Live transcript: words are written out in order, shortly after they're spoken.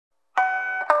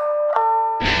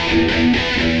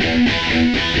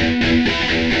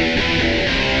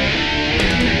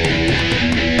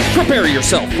Prepare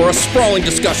yourself for a sprawling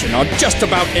discussion on just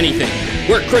about anything,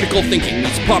 where critical thinking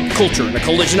meets pop culture in a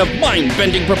collision of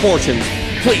mind-bending proportions.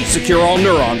 Please secure all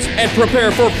neurons and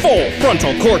prepare for full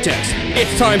frontal cortex.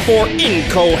 It's time for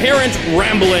Incoherent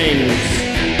Ramblings.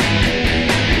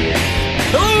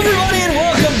 Hello everybody and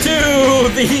welcome to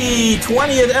the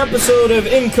 20th episode of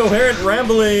Incoherent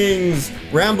Ramblings.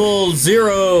 Ramble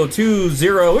 020.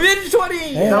 We made it to 20!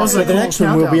 Hey, that was like the next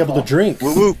one we'll be able to drink.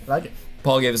 Woo woo. Like it.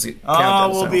 Paul gave us a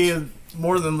countdown. We'll be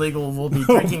more than legal. We'll be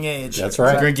drinking age. That's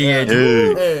right. Drinking age.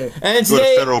 Hey. And Go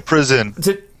today, to federal prison.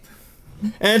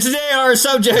 And today our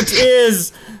subject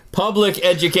is public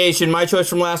education. My choice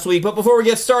from last week. But before we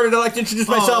get started, I'd like to introduce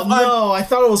myself. No, I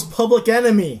thought it was Public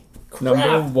Enemy.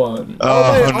 Number one.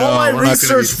 All my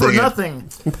research for nothing.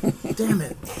 Damn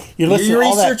it. You listen to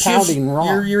all that pounding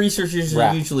wrong. Your research is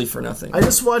usually for nothing. I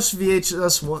just watched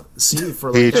VHS-C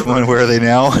for like... VH1, where are they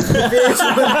now?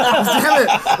 VH1. Damn it.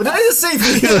 Did I just say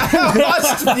VH1? I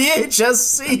watched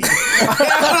VHS-C. I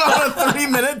had it on a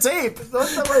 3-minute tape.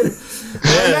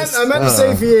 Yes. I meant to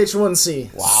say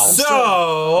VH1C. Wow.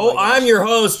 So, I'm your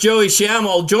host, Joey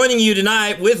Schammel. Joining you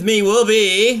tonight with me will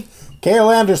be...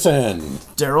 Cale Anderson.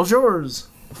 Daryl Jors.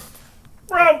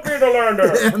 Ralph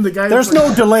Peterlander. And the guy There's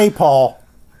no delay, Paul.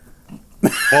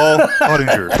 Paul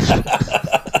Ottinger.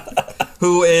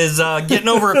 Who is getting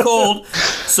over a cold.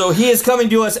 So he is coming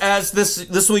to us as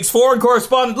this week's foreign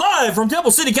correspondent live from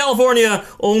Temple City, California,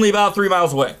 only about 3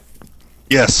 miles away.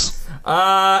 Yes.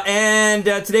 And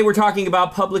today we're talking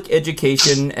about public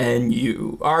education and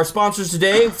you. Our sponsors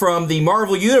today from the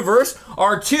Marvel Universe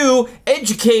are 2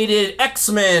 educated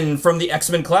X-Men from the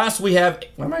X-Men class. We have...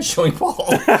 Why am I showing Paul?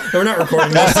 We're not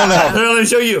recording this. No. Let me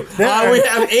show you. We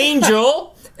have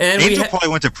Angel. And Angel probably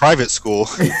went to private school.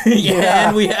 Yeah.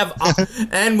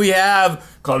 And we have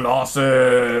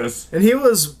Colossus. And he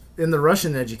was in the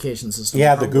Russian education system.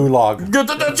 Yeah, the gulag. Get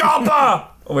to the chopper!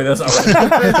 Oh wait, that's not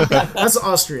right. That's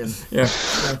Austrian. Yeah.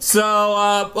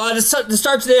 So, to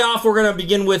start today off, we're going to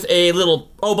begin with a little...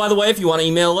 Oh, by the way, if you want to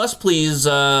email us, please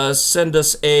send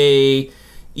us a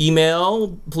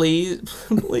email, please.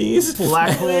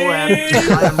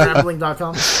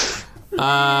 Blackhole@imrambling.com.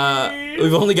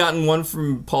 We've only gotten one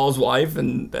from Paul's wife,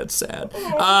 and that's sad.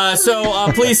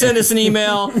 So please send us an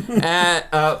email at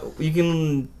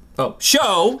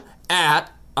show at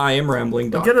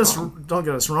IamRambling.com. Don't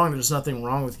get us wrong. There's nothing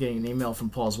wrong with getting an email from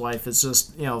Paul's wife. It's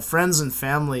just, friends and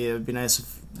family. It would be nice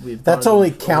if we. That's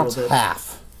only counts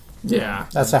half. Yeah,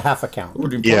 that's a half account.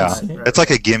 Yeah, it's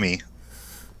like a gimme.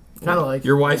 Kind of like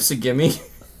your wife's a gimme.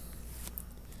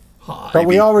 But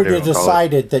we already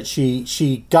decided that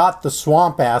she got the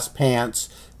swamp ass pants,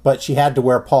 but she had to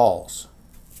wear Paul's.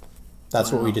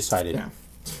 That's what we decided. Yeah.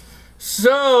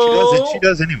 So she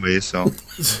does anyway. So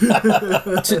we're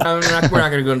not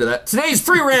going to go into that. Today's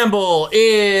free ramble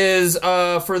is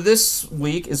for this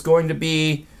week is going to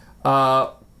be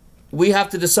we have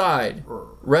to decide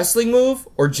wrestling move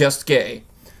or just gay.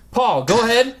 Paul, go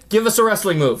ahead, give us a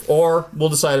wrestling move, or we'll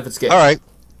decide if it's gay. All right,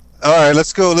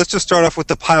 let's go. Let's just start off with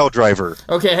the pile driver.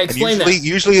 Okay, explain that.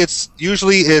 Usually it's you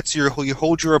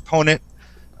hold your opponent,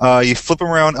 you flip them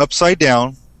around upside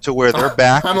down to where their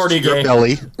back I'm already is to gay. your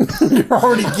belly. You're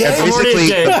already gay. I'm already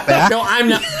gay. No, I'm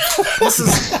not. This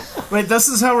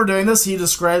is how we're doing this. He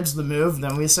describes the move,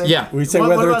 then we say. Yeah, we say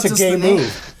whether it's a gay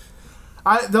move.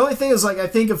 The only thing is, I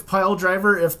think of pile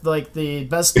driver, if the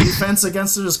best defense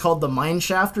against it is called the mine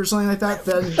shaft or something like that,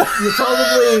 then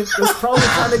it's probably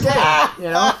kind of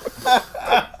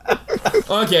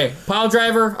gay. Okay, pile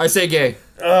driver. I say gay.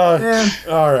 All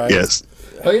right. Yes.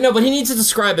 Oh, no, but he needs to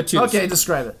describe it too. Okay,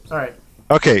 describe it. All right.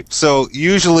 Okay, so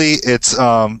usually it's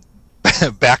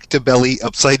back to belly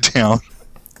upside down.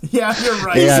 Yeah, you're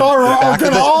right. These are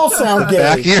going to all sound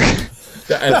gay.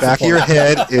 The back of your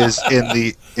head is in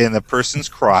the person's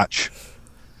crotch,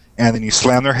 and then you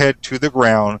slam their head to the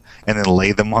ground, and then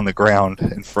lay them on the ground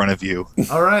in front of you.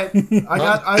 All right,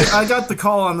 I got the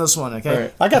call on this one. Okay,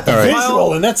 right. I got the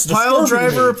visual, and that's pile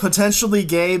driver potentially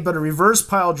gay, but a reverse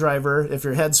pile driver if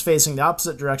your head's facing the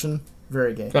opposite direction,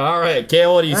 very gay. All right,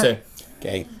 Gail, what do you say?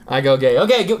 Gay. I go gay.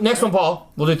 Okay, next one,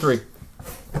 Paul. We'll do 3.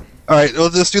 All right,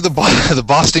 let's do the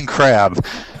Boston Crab.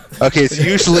 Okay, it's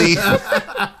usually.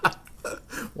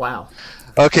 Wow.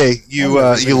 Okay, you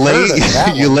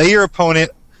lay your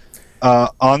opponent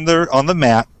on the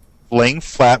mat, laying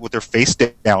flat with their face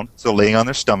down, so laying on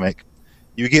their stomach.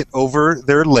 You get over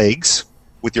their legs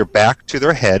with your back to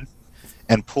their head,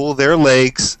 and pull their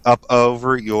legs up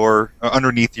over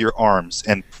underneath your arms,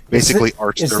 and basically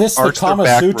arch their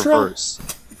back reverse.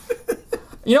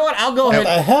 You know what? I'll go ahead.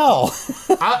 What the hell?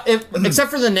 Except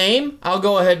for the name, I'll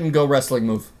go ahead and go wrestling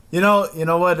move. You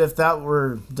know what? If that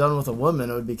were done with a woman,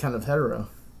 it would be kind of hetero.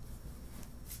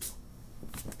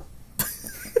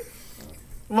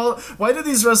 Well, why do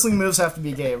these wrestling moves have to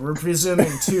be gay? We're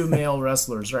presuming 2 male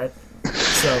wrestlers, right?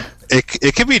 So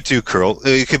it could be too curl.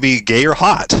 It could be gay or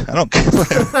hot. I don't care.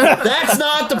 That's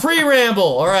not the pre-ramble.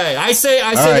 All right, I say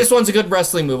right. This one's a good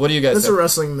wrestling move. What do you guys it's say? a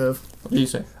wrestling move. What do you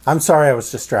say? I'm sorry, I was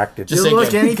distracted. Just You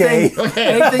look gay. anything, Gay.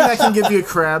 anything that can give you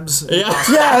crabs. Yeah.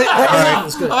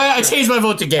 That's good. I changed my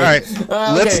vote to gay. All right,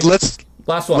 Okay. let's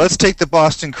Last one. let's take the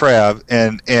Boston Crab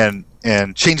and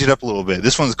change it up a little bit.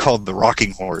 This one's called the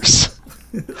Rocking Horse.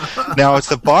 Now it's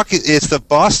the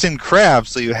Boston Crab,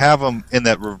 so you have them in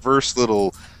that reverse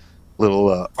little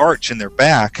arch in their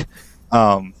back,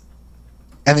 and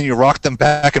then you rock them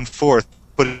back and forth,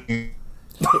 putting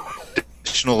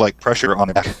additional pressure on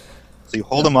their back. So you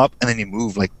hold them up, and then you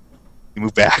move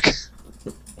back.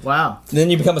 Wow. Then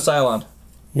you become a Cylon.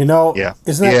 You know, Yeah.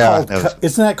 isn't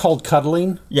that called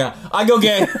cuddling? Yeah, I go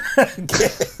gay.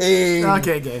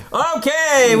 Okay, gay.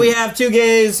 Okay, we have 2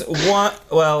 gays. One,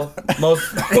 well, most.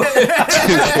 2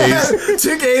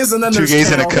 gays and then Two there's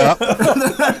gays in a tail. cup.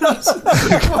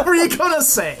 What were you gonna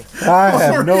say? I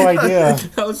have no idea.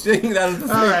 I was thinking that.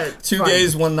 All right, 2 fine.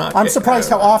 gays, 1 not. I'm gay. surprised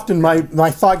how often my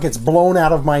thought gets blown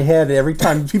out of my head every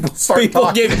time people start People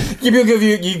talking.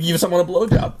 give someone a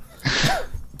blowjob.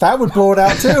 That would blow it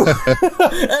out too.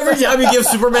 Every time you give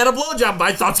Superman a blowjob,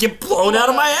 my thoughts get blown out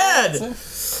of my head.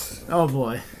 Oh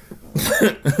boy.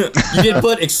 You did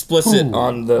put explicit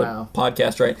on the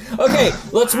podcast, right? Okay,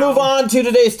 let's move on to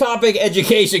today's topic,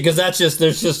 education, because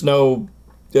there's just no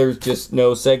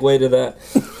segue to that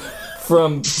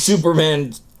from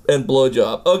Superman and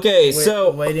blowjob. Okay, so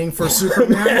Waiting for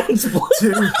Superman to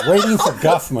Waiting for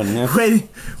Guffman. Yeah.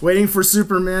 waiting for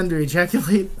Superman to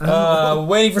ejaculate. Waiting for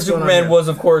going on Superman here? was,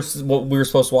 of course, what we were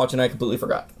supposed to watch, and I completely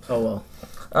forgot. Oh well.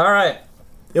 All right,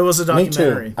 It was a Me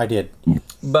documentary. too. I did.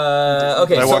 but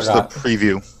okay. I so, watched the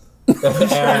preview.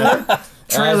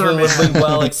 as we would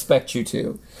well expect you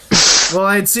to. Well,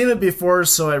 I had seen it before,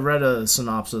 so I read a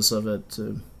synopsis of it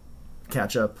to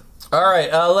catch up. All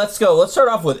right, let's go. Let's start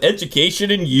off with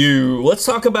education and you. Let's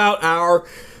talk about our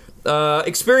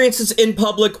experiences in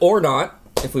public or not,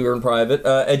 if we were in private,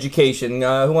 education.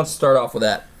 Who wants to start off with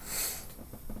that?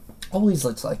 Always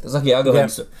looks like this. Okay, I'll go ahead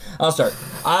and start. I'll start.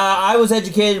 I was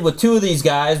educated with 2 of these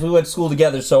guys. We went to school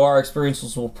together, so our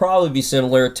experiences will probably be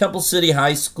similar. Temple City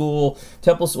High School.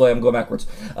 Wait, I'm going backwards.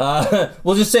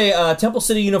 We'll just say Temple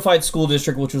City Unified School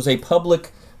District, which was a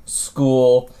public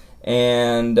school.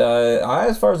 And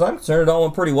as far as I'm concerned, it all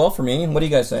went pretty well for me. What do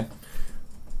you guys say?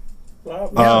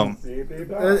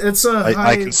 It's a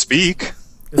I can speak.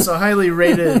 It's a highly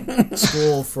rated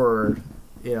school for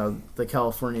the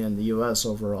California and the U.S.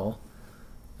 overall,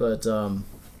 but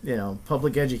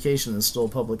public education is still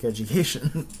public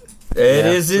education. It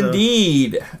is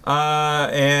indeed.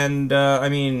 I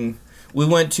mean, we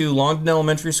went to Longden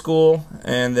Elementary School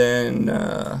and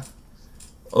then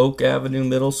Oak Avenue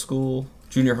Middle School,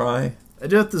 junior high. I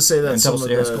do have to say that And some of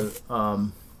Temple City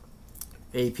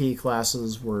the AP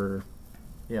classes were,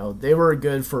 they were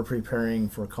good for preparing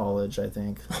for college, I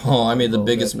think. Oh, I made the little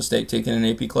biggest bit. mistake taking an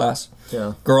AP class.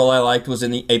 Yeah. Girl I liked was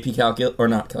in the AP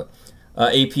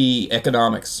AP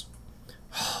Economics.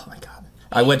 Oh my god.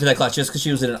 I went to that class just because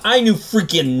she was in it. I knew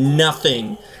freaking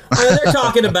nothing. I mean, they're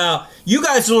talking about, you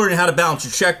guys are learning how to balance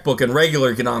your checkbook and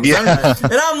regular economics. Yeah.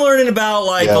 And I'm learning about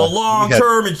Yeah. the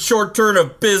long-term and short-term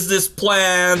of business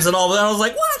plans and all that. I was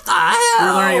like, what the hell?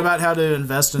 You're learning about how to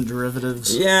invest in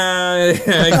derivatives. Yeah,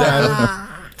 exactly.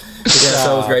 Yeah,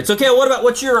 that was great. So, okay,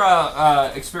 what's your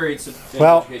experience in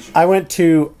Well, education? I went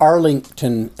to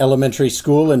Arlington Elementary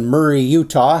School in Murray,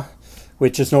 Utah,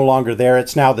 which is no longer there.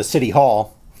 It's now the City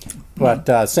Hall,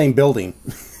 but same building.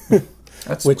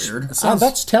 That's Which weird.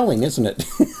 that's telling, isn't it?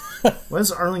 Why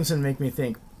does Arlington make me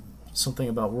think something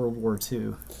about World War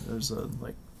II? There's a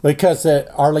Because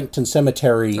the Arlington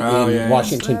Cemetery in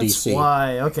Washington, That's D.C.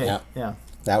 why. Okay. Yeah. Yeah.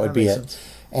 That would That be makes it. sense.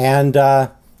 And I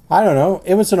don't know.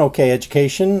 It was an okay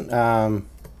education. I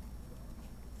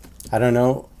don't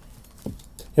know.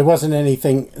 It wasn't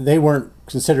anything. They weren't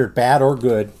considered bad or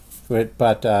good, but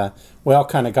we all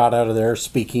kind of got out of there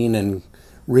speaking and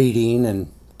reading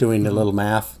and doing a little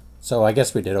math. So I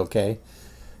guess we did okay.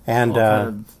 And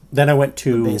then I went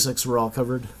to Basics were all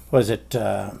covered. was it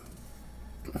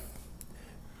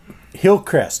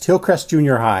Hillcrest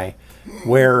Junior High,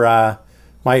 where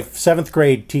my 7th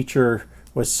grade teacher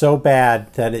was so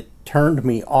bad that it turned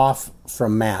me off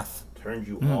from math. Turned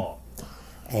you off.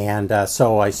 And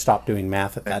so I stopped doing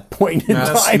math at that point in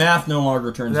time. Math no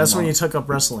longer turns That's them when on. you took up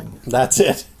wrestling. That's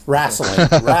it. Wrestling.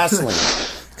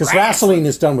 Because wrestling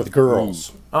is done with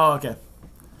girls. Oh, okay.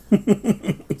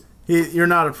 You're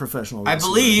not a professional I wrestler.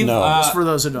 believe. No. Just for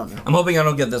those who don't know. I'm hoping I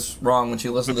don't get this wrong when she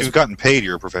listens If to you've this. gotten paid,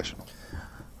 you're a professional.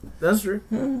 That's true.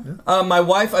 My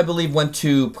wife, I believe, went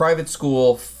to private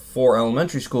school for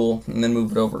elementary school and then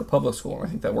moved over to public school. And I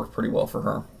think that worked pretty well for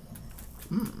her.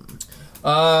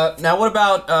 Now, what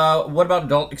about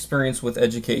adult experience with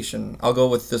education? I'll go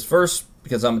with this first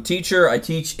because I'm a teacher. I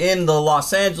teach in the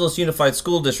Los Angeles Unified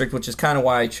School District, which is kind of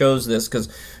why I chose this, because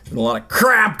there's been a lot of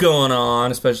crap going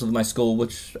on, especially with my school,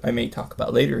 which I may talk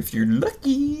about later if you're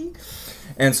lucky.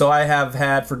 And so I have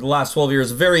had, for the last 12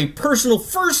 years, a very personal,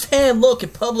 first-hand look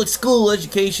at public school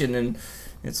education and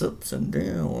its ups and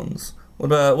downs.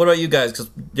 What about you guys? Because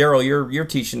Daryl, you're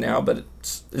teaching now, but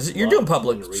you're doing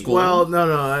public school. Well,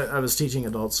 no, I was teaching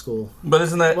adult school. But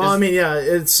isn't that? Well, I mean, yeah,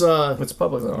 it's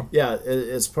public though. Yeah,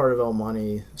 it's part of El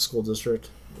Monte School District,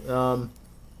 and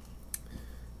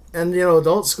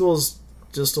adult school is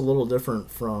just a little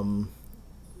different from.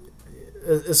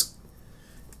 It's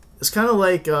kind of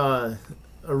like a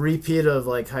repeat of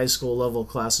like high school level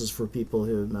classes for people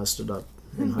who messed it up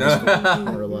in high school,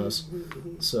 more or less.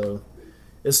 So.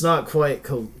 It's not quite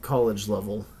college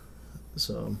level,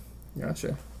 so.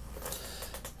 Gotcha.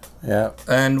 Yeah.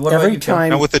 And what Every about you, Tim? time.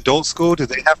 Now, with adult school, do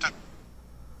they have to?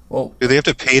 Well, Do they have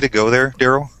to pay to go there,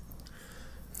 Daryl?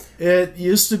 It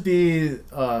used to be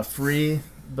free,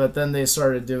 but then they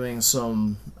started doing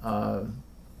some.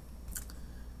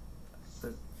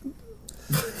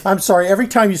 I'm sorry. Every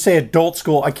time you say adult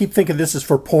school, I keep thinking this is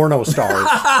for porno stars.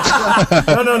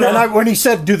 No. And when he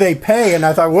said, "Do they pay?" and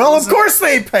I thought, well, of course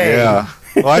they pay. Yeah.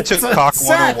 Well, I took Cock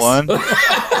sex. 101.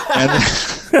 And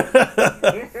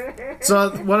So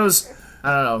what I was,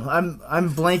 I don't know.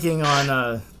 I'm blanking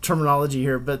on terminology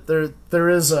here, but there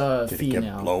is a fee Get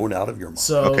now. blown out of your mind.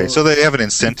 So okay, so they have an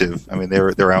incentive. I mean,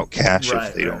 they're out cash Right,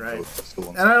 if they don't right. go to school.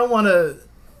 and I don't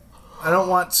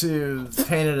want to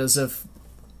paint it as if,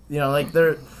 like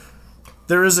there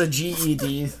is a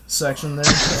GED section there,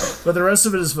 but the rest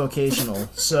of it is vocational.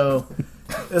 So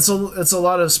it's a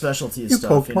lot of specialty stuff,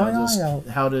 poked my just eye out.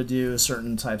 how to do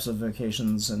certain types of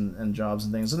vocations and jobs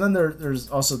and things. And then there's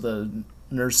also the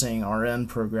nursing RN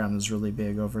program is really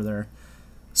big over there.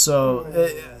 So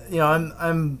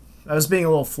I was being a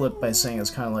little flip by saying it's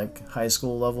kind of like high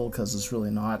school level because it's really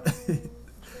not.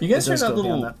 you guys hear It does that go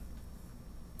beyond little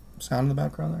sound in the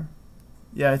background there?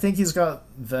 Yeah, I think he's got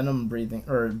Venom breathing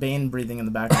or Bane breathing in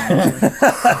the background.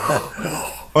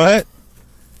 What?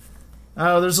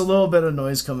 Oh, there's a little bit of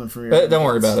noise coming from your. Don't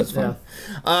worry about it. It's fine.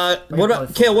 What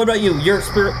about Kale? What about you? Your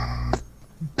experience,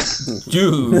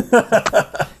 dude.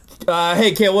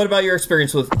 Hey, Kale. What about your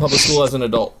experience with public school as an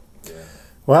adult?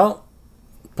 Well,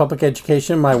 public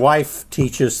education. My wife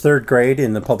teaches third grade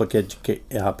in the public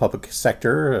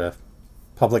sector,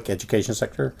 public education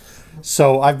sector.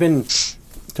 So I've been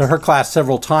to her class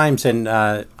several times, and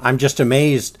I'm just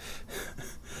amazed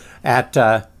at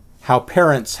how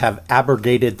parents have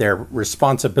abrogated their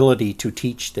responsibility to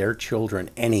teach their children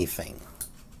anything.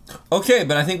 Okay,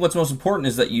 but I think what's most important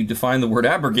is that you define the word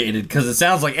abrogated, because it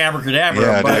sounds like abracadabra,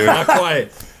 Yeah, but dude. not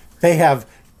quite. They have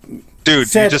Dude,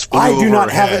 said, you just blew I over do not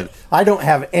her have head. it. I don't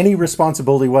have any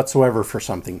responsibility whatsoever for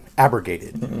something.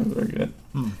 Abrogated. Very good.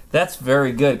 That's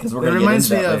very good, because we're It going to get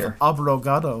reminds into me that of later.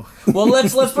 abrogado. Well,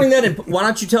 let's bring that in. Why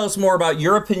don't you tell us more about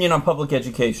your opinion on public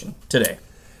education today?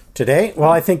 Today, well,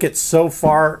 I think it's so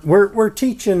far. We're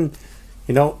teaching,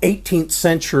 18th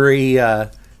century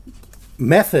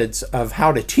methods of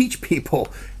how to teach people.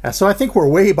 So I think we're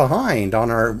way behind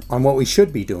on what we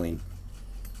should be doing.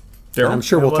 And I'm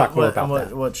sure we'll talk more about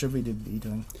that. What should we be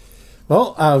doing?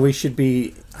 Well, we should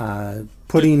be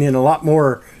putting in a lot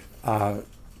more,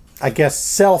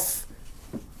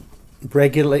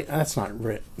 self-regulate. That's not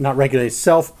regulated.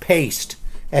 Self-paced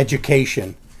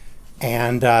education,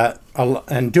 and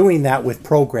doing that with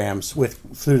programs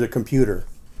through the computer.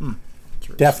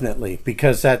 Definitely,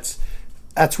 because that's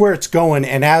where it's going.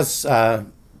 And as the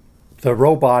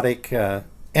robotic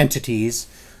entities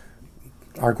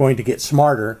are going to get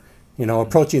smarter,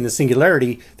 approaching the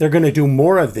singularity, they're going to do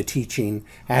more of the teaching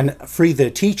and free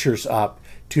the teachers up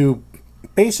to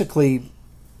basically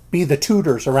be the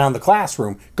tutors around the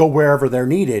classroom, go wherever they're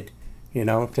needed,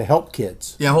 to help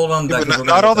kids. Yeah, hold on. But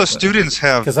not all the students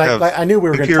have Because I knew we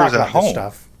were going to talk computers at about this home.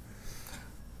 stuff.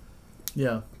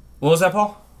 Yeah. What was that,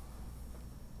 Paul?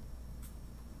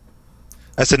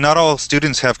 I said not all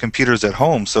students have computers at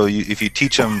home, so if you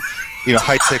teach them,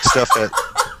 high-tech stuff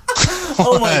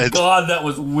Oh my god, that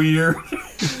was weird.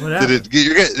 Did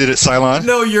it Cylon?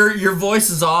 No, your voice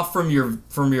is off from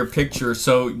your picture.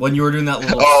 So when you were doing that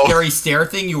little scary stare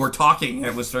thing, you were talking.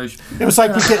 It was very. It was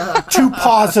like you get 2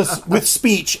 pauses with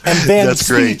speech and then That's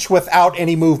speech without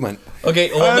any movement.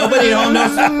 Okay, well, nobody at home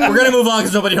knows. We're gonna move on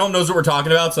because nobody at home knows what we're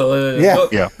talking about. So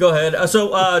go ahead.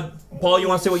 Paul, you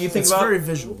want to say what you think about very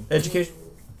visual education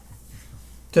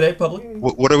today, public?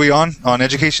 What are we on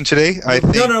education today? I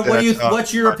think No.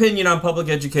 What's your opinion on public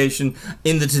education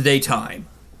in the today time?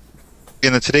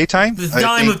 In the today time? The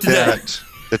time of today.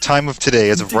 The time of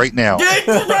today, as of right now.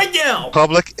 Right now.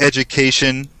 Public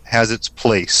education has its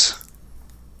place.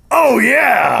 Oh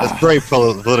yeah, That's very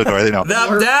political, I know. That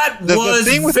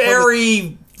was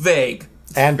very vague.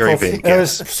 And Very vague, it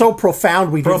was so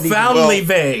profound. Profoundly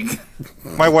vague.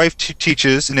 My wife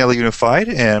teaches in LA Unified,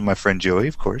 and my friend Joey,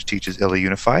 of course, teaches LA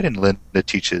Unified, and Linda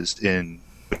teaches in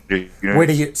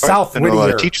South and a lot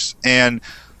of Whittier. teachers. And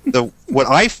what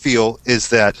I feel is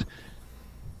that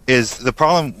there is a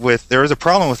problem with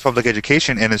public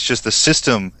education, and it's just the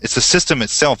system. It's the system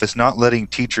itself. It's not letting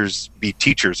teachers be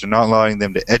teachers. They're not allowing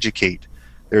them to educate.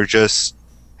 They're just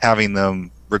having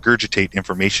them regurgitate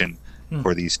information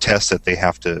for these tests that they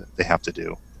have to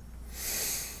do.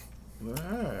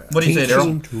 What do you say,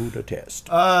 Daryl? To the test.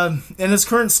 in its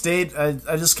current state,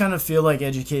 I just kind of feel like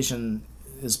education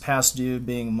is past due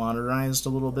being modernized a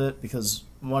little bit, because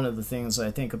one of the things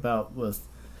I think about with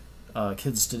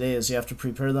kids today is you have to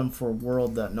prepare them for a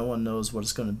world that no one knows what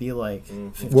it's going to be like.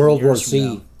 15 World War years from Z.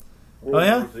 now. Oh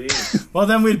yeah. Well,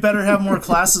 then we'd better have more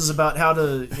classes about how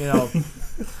to,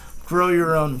 grow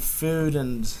your own food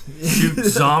and Shoot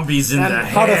zombies in the head.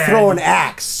 How to throw an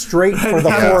axe straight for the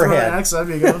forehead. That'd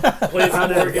be good.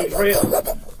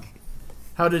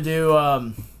 How to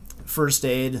do first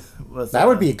aid with That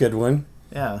would be a good one.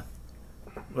 yeah,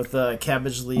 with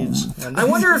cabbage leaves. And, I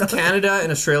wonder if Canada and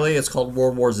Australia is called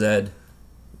World War Z.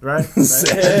 right?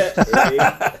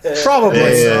 Probably.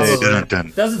 Hey,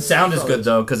 dun. Doesn't sound as good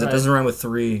though because it doesn't rhyme with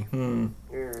 3. One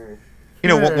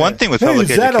thing with Hey, public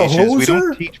is that a education is we don't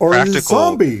hoser teach or is it practical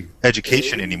zombie?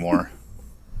 education anymore.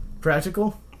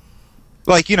 Practical.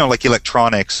 Like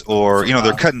electronics, or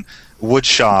they're cutting wood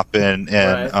shop and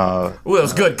Well, it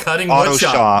was good cutting auto wood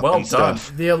shop. shop Well and done.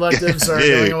 stuff. The electives are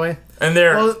Yeah. going away. And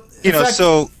there. Well, in fact,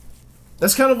 So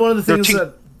that's kind of one of the things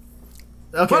that.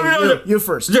 Okay, you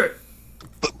first.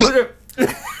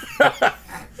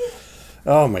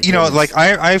 Oh my god. like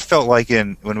I felt like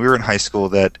when we were in high school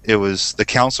that it was the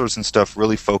counselors and stuff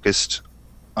really focused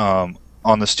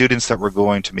on the students that were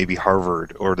going to maybe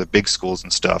Harvard or the big schools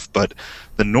and stuff, but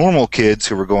the normal kids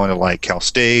who were going to like Cal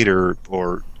State or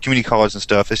community college and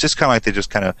stuff, it's just kind of like they just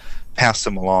kind of pass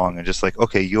them along and just like,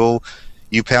 okay, you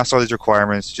pass all these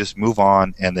requirements, just move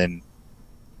on, and then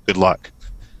good luck.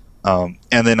 And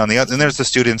then on the other, and there's the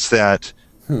students that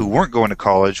who weren't going to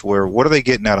college, where what are they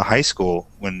getting out of high school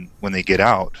when they get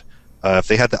out? If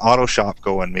they had the auto shop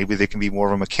going, maybe they can be more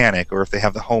of a mechanic, or if they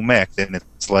have the home ec, then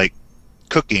it's like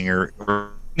cooking or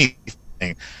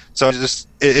anything. So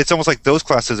it's almost like those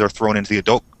classes are thrown into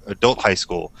the adult high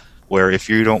school, where if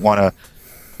you don't learn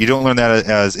that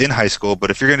as in high school, but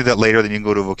if you're going to do that later, then you can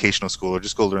go to a vocational school or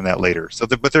just go learn that later. So,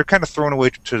 but they're kind of thrown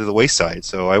away to the wayside.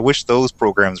 So I wish those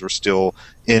programs were still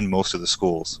in most of the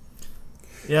schools.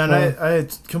 Yeah, and I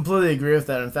completely agree with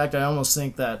that. In fact, I almost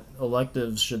think that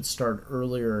electives should start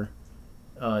earlier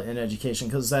in education,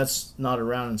 because that's not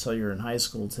around until you're in high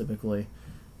school typically.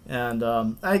 And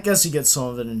I guess you get some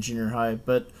of it in junior high,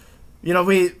 but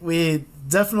we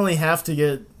definitely have to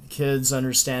get kids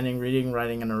understanding reading,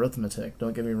 writing, and arithmetic.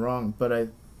 Don't get me wrong, but I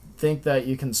think that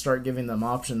you can start giving them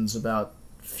options about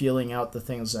feeling out the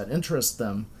things that interest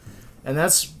them, and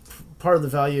that's part of the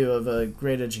value of a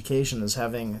great education, is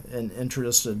having an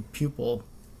interested pupil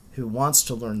who wants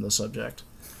to learn the subject.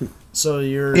 So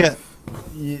you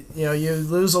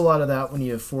lose a lot of that when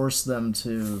you force them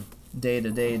to day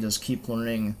to day just keep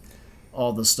learning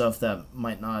all the stuff that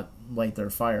might not light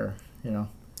their fire,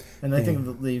 and I think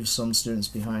it leaves some students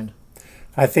behind.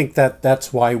 I think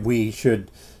that's why we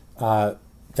should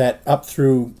that up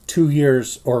through 2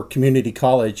 years or community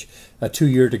college, a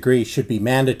 2-year degree should be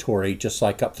mandatory, just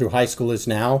like up through high school is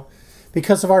now.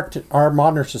 Because of our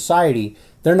modern society,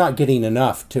 they're not getting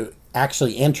enough to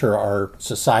actually enter our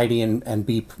society and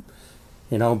be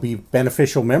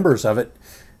beneficial members of it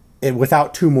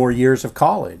without 2 more years of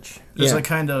college. There's a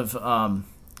kind of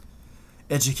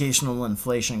educational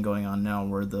inflation going on now,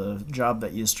 where the job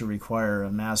that used to require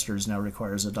a master's now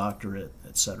requires a doctorate,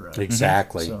 etc.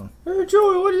 Exactly. So, Hey,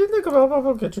 Joey, what do you think about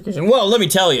public education? Well, let me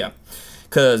tell you,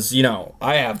 because,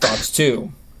 I have thoughts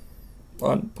too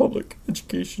on public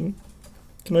education.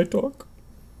 Can I talk?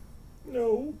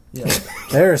 No. Yeah.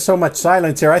 There's so much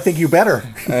silence here. I think you better.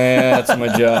 Yeah, that's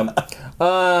my job.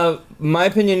 My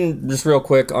opinion, just real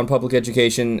quick, on public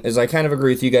education is I kind of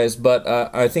agree with you guys, but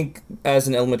I think as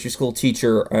an elementary school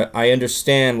teacher, I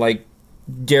understand, like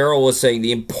Daryl was saying,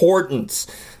 the importance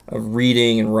of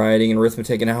reading and writing and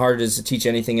arithmetic and how hard it is to teach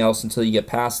anything else until you get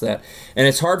past that. And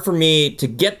it's hard for me to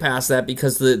get past that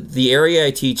because the area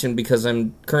I teach, and because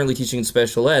I'm currently teaching in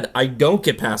special ed, I don't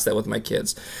get past that with my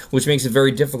kids, which makes it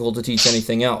very difficult to teach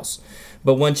anything else.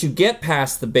 But once you get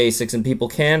past the basics and people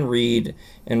can read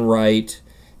and write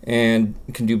and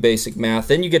can do basic math,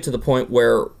 then you get to the point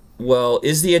where, well,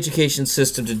 is the education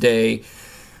system today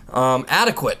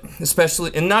adequate,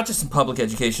 especially, and not just in public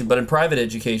education, but in private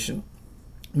education?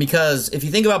 Because if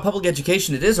you think about public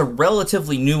education, it is a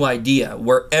relatively new idea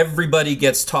where everybody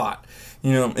gets taught.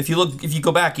 You know, if you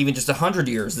go back even just 100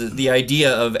 years, the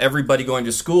idea of everybody going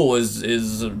to school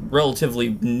is a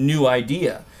relatively new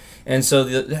idea. And so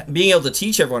being able to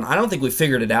teach everyone, I don't think we've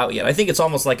figured it out yet. I think it's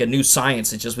almost like a new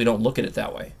science. It's just we don't look at it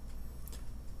that way.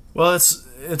 Well,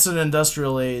 it's an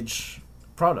industrial age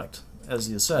product, as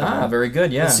you said. Ah, very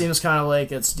good, yeah. It seems kind of like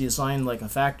it's designed like a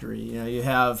factory. You know, you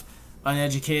have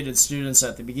uneducated students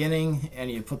at the beginning,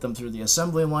 and you put them through the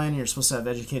assembly line, and you're supposed to have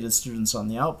educated students on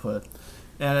the output.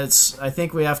 And I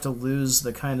think we have to lose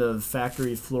the kind of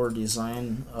factory floor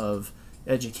design of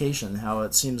education, how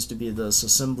it seems to be this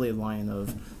assembly line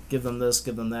of give them this,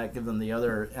 give them that, give them the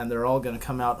other, and they're all going to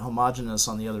come out homogenous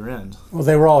on the other end. Well,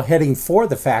 they were all heading for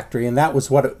the factory, and that was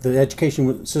what the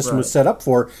education system was set up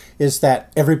for, is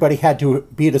that everybody had to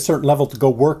be at a certain level to go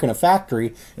work in a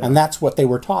factory, and that's what they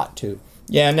were taught to.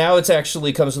 Yeah, now it's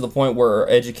actually comes to the point where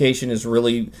education is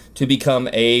really to become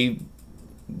a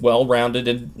well-rounded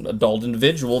adult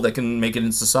individual that can make it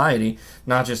in society,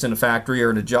 not just in a factory or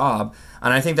in a job.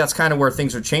 And I think that's kind of where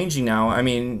things are changing now. I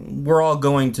mean, we're all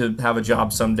going to have a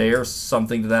job someday or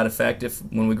something to that effect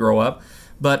when we grow up.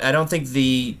 But I don't think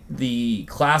the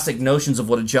classic notions of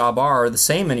what a job are the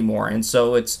same anymore. And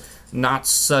so it's not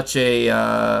such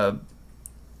a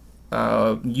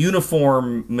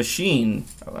uniform machine.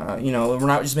 You know, we're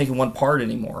not just making one part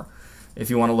anymore, if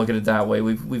you want to look at it that way.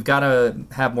 We've got to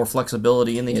have more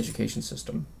flexibility in the education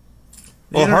system.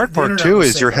 Well, the hard part too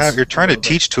is you're trying to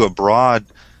teach to a broad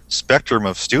spectrum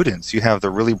of students. You have the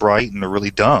really bright and the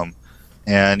really dumb,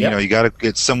 and you know, you got to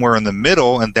get somewhere in the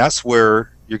middle, and that's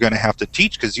where you're going to have to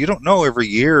teach, because you don't know every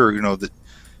year, you know, that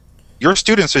your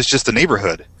students is just the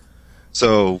neighborhood.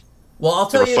 So, well, I'll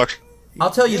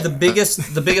tell you the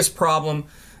biggest problem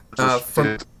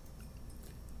from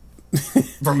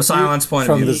a Cylon's point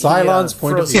of view. From the Cylon's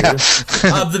point of view.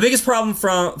 The biggest problem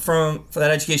from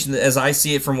that education, as I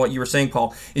see it from what you were saying,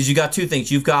 Paul, is you got two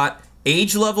things. You've got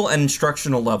age level and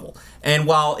instructional level. And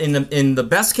while in the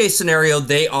best case scenario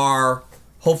they are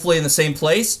hopefully in the same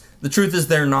place, the truth is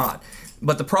they're not.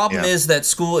 But the problem is that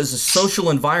school is a social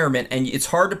environment, and it's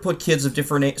hard to put kids of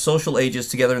different social ages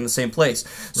together in the same place.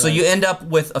 So you end up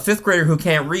with a fifth grader who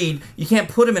can't read. You can't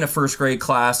put him in a first grade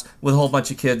class with a whole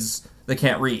bunch of kids that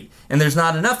can't read. And there's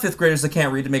not enough fifth graders that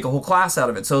can't read to make a whole class out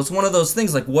of it. So it's one of those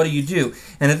things, like, what do you do?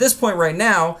 And at this point right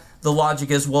now, the logic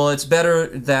is, well, it's better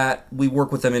that we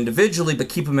work with them individually but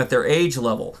keep them at their age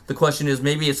level. The question is,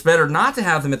 maybe it's better not to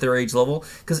have them at their age level,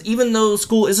 because even though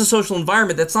school is a social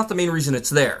environment, that's not the main reason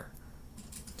it's there.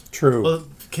 True. Well,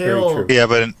 Kale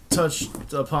but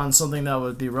touched upon something that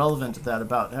would be relevant to that,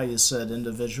 about how you said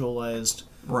individualized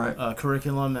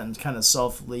curriculum and kind of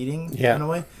self-leading in a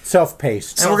way.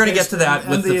 Self-paced. And we're going to get to that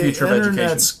with the future of education.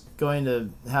 Internet's going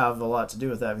to have a lot to do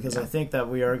with that, because I think that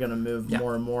we are going to move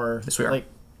more and more. Yes, we are. Like,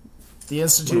 the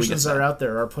institutions that are out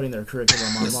there are putting their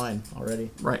curriculum online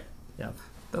already. Right. Yeah.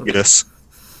 Yes.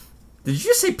 Did you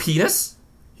just say penis?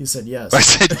 He said yes. I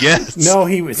said yes. No,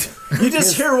 he was. You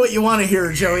just hear what you want to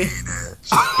hear, Joey.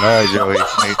 All right, Joey.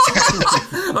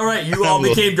 All right, you all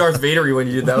became Darth Vader when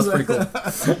you did that. Was pretty cool.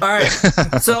 All right,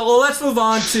 so let's move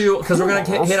on to, because we're going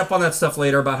to hit up on that stuff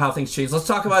later about how things change. Let's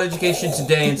talk about education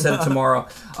today instead of tomorrow.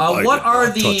 What are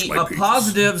the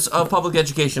positives of public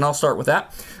education? I'll start with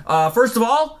that. First of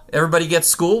all, everybody gets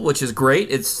school, which is great.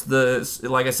 It's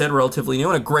like I said, relatively new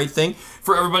and a great thing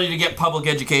for everybody to get public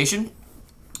education.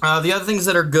 The other things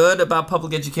that are good about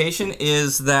public education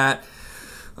is that,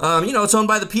 it's owned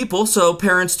by the people, so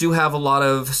parents do have a lot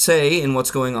of say in what's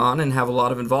going on and have a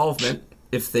lot of involvement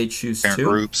if they choose Parent to.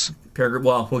 Groups.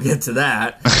 Well, we'll get to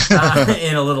that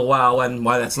in a little while, and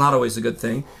why that's not always a good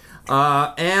thing.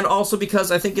 And also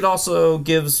because I think it also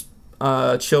gives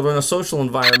children a social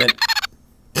environment.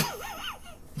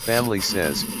 Family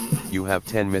says, you have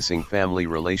 10 missing family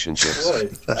relationships.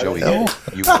 Joey, hell?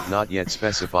 you have not yet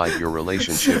specified your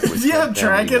relationship with Do you 10 have family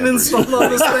tracking members. installed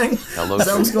on this thing? Hello, Is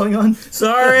that what's sir. going on?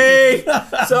 Sorry,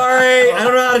 sorry. I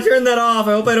don't know how to turn that off.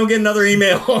 I hope I don't get another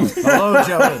email. Hello,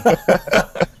 Joey.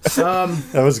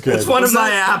 That was good. It's one of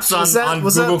my apps on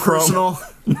was Google that Chrome. personal?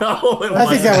 No, it I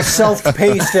think that was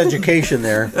self-paced education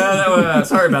there.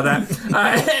 sorry about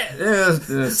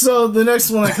that. So the next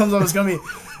one that comes up is going to be,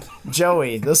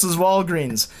 Joey, this is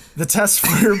Walgreens. The tests for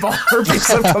your ball herpes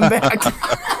have come back.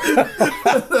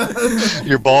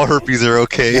 Your ball herpes are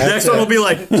okay. Next one will be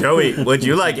like, Joey, would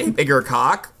you like a bigger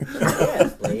cock?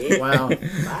 Wow.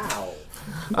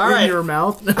 All In right. your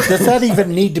mouth. Does that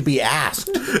even need to be asked?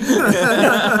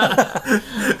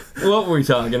 What were we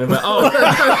talking about? Oh,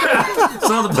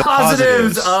 so the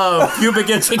positives of pubic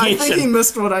I think he education.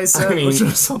 missed what I said, I mean-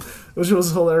 which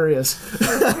was hilarious.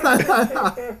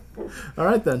 All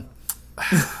right, then.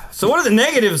 So what are the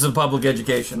negatives of public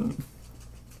education?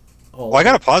 Well, I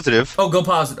got a positive. Oh, go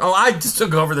positive. Oh, I just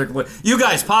took over there. You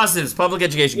guys, positives, public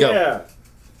education, go.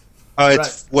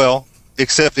 It's well,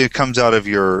 except it comes out of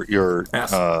your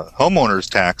Yes. homeowner's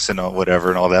tax and whatever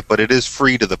and all that, but it is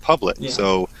free to the public. Yeah.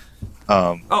 So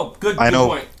Oh, good, I good know.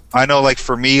 point. I know, like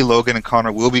for me, Logan and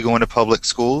Connor will be going to public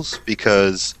schools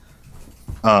because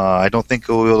I don't think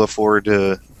we'll be able to afford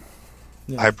a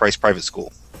high-priced private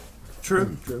school.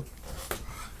 True.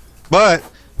 But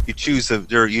you choose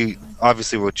you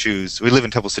obviously will choose. We live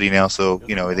in Temple City now, so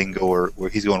they can go where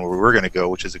he's going, where we're going to go,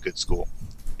 which is a good school.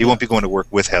 He won't be going to work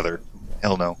with Heather.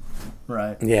 Hell no.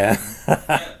 Right. Yeah.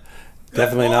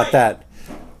 Definitely not that.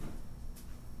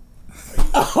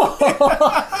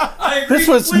 I agree This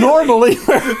was completely. normally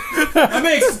That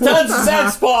makes tons of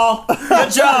sense, Paul.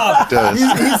 Good job. It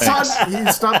does.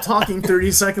 He stopped talking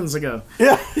 30 seconds ago.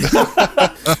 Yeah.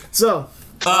 So,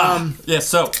 Yes,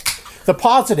 so The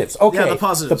positives. Okay. Yeah, the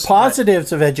positives, The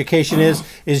positives of education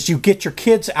is you get your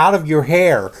kids out of your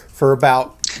hair for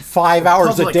about 5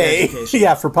 hours a Public day. education.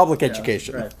 Yeah, for public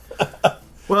education. right.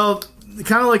 Well,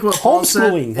 kind of like what Paul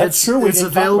said, Homeschooling, that's true, we it's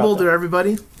didn't talk available about that. to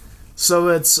everybody. So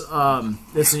it's an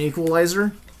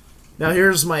equalizer. Now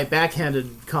here's my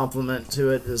backhanded compliment to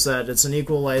it, is that it's an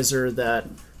equalizer that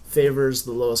favors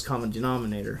the lowest common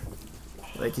denominator.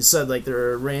 Like you said, like there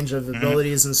are a range of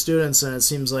abilities in students, and it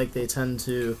seems like they tend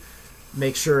to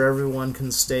make sure everyone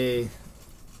can stay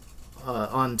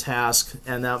on task,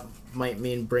 and that might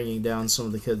mean bringing down some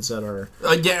of the kids that are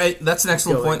that's an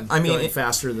excellent going, point. I mean, going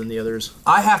faster than the others.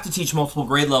 I have to teach multiple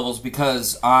grade levels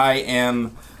because I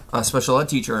am a special ed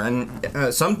teacher,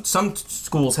 and some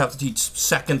schools have to teach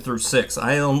 2nd through 6th.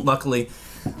 I don't, luckily,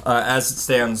 as it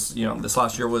stands, this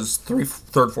last year was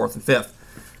 3rd, 4th, and 5th.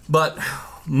 But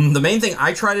the main thing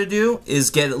I try to do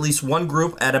is get at least one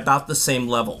group at about the same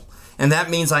level. And that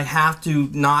means I have to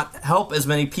not help as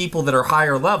many people that are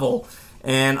higher level,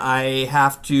 and I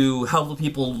have to help the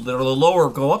people that are lower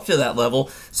go up to that level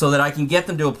so that I can get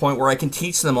them to a point where I can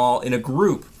teach them all in a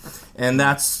group. And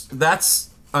that's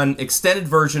an extended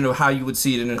version of how you would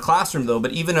see it in a classroom, though.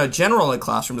 But even a general ed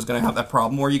classroom is going to have that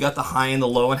problem where you got the high and the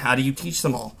low, and how do you teach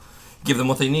them all? Give them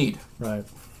what they need. Right.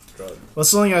 Well,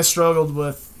 something I struggled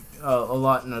with a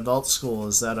lot in adult school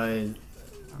is that I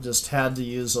just had to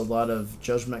use a lot of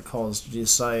judgment calls to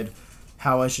decide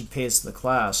how I should pace the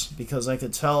class, because I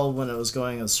could tell when it was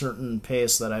going a certain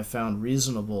pace that I found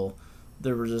reasonable,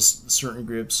 there were just certain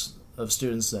groups of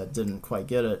students that didn't quite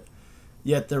get it.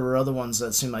 Yet there were other ones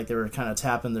that seemed like they were kind of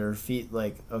tapping their feet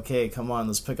like, okay, come on,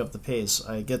 let's pick up the pace.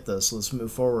 I get this. Let's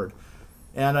move forward.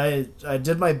 And I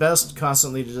did my best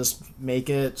constantly to just make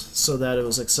it so that it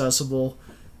was accessible.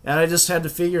 And I just had to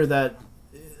figure that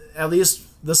at least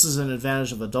this is an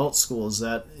advantage of adult schools,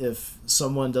 that if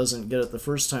someone doesn't get it the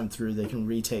first time through, they can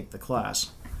retake the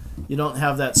class. You don't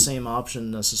have that same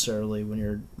option necessarily when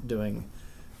you're doing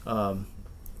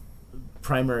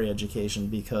primary education,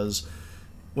 because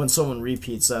when someone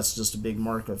repeats, that's just a big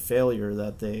mark of failure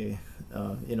that they,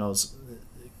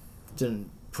 didn't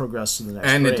progress to the next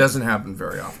And grade. it doesn't happen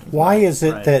very often. Why is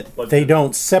it Right. that they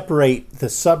don't separate the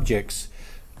subjects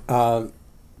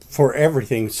for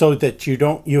everything, so that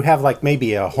you have like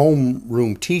maybe a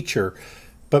homeroom teacher,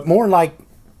 but more like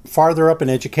farther up in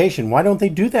education? Why don't they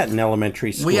do that in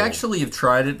elementary school? We actually have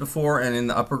tried it before, and in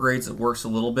the upper grades it works a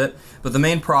little bit. But the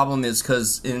main problem is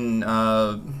because in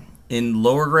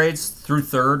lower grades through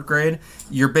 3rd grade,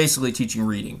 you're basically teaching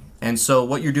reading. And so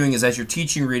what you're doing is, as you're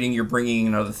teaching reading, you're bringing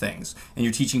in other things. And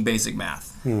you're teaching basic math.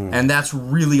 And that's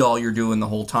really all you're doing the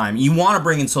whole time. You want to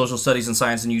bring in social studies and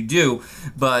science, and you do,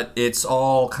 but it's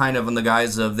all kind of in the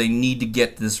guise of they need to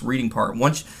get this reading part.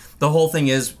 the whole thing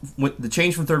is the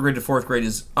change from 3rd grade to 4th grade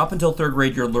is up until 3rd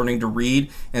grade you're learning to read,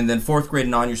 and then 4th grade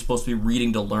and on you're supposed to be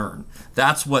reading to learn.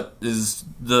 That's what is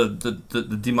the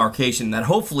demarcation that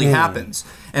hopefully happens.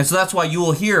 And so that's why you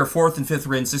will hear 4th and 5th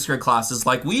grade and 6th grade classes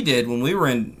like we did when we were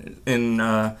in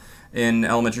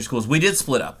elementary schools. We did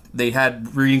split up. They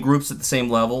had reading groups at the same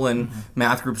level and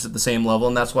math groups at the same level,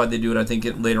 and that's why they do it, I think,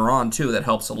 later on too. That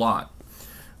helps a lot.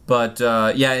 But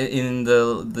yeah, in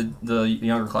the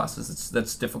younger classes,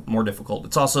 that's more difficult.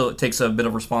 It takes a bit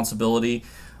of responsibility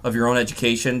of your own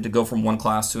education to go from one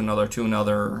class to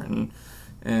another,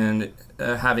 and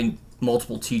having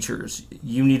multiple teachers.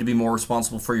 You need to be more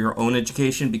responsible for your own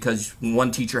education because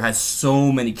one teacher has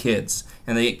so many kids,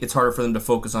 and it's harder for them to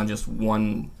focus on just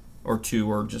one or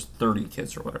two or just 30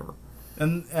 kids or whatever.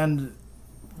 And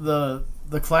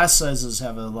the class sizes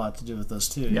have a lot to do with this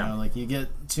too. Yeah. You know, like you get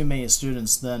too many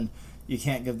students, then you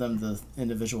can't give them the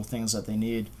individual things that they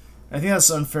need. I think that's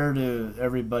unfair to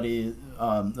everybody,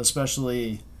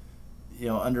 especially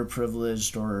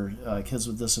underprivileged or kids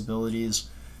with disabilities.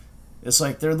 It's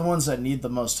like they're the ones that need the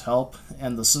most help,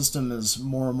 and the system is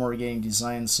more and more getting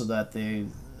designed so that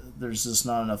there's just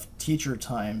not enough teacher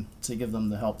time to give them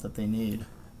the help that they need.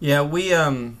 Yeah,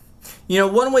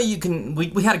 one way you can...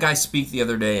 We had a guy speak the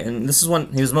other day, and this is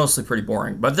one... He was mostly pretty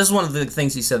boring, but this is one of the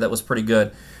things he said that was pretty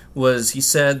good, was he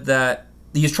said that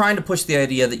he's trying to push the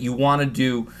idea that you want to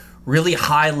do really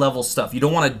high-level stuff. You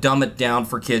don't want to dumb it down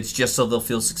for kids just so they'll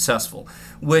feel successful,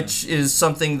 which is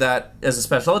something that, as a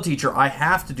special ed teacher, I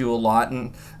have to do a lot,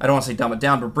 and I don't want to say dumb it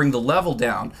down, but bring the level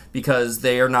down, because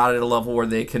they are not at a level where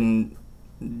they can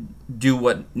do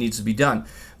what needs to be done.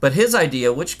 But his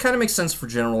idea, which kind of makes sense for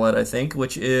general ed, I think,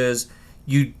 which is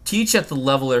you teach at the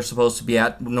level they're supposed to be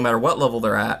at, no matter what level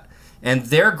they're at, and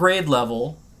their grade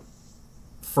level,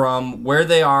 from where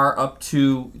they are up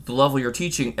to the level you're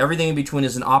teaching, everything in between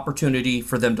is an opportunity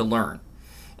for them to learn.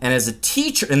 And as a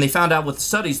teacher, and they found out with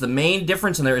studies, the main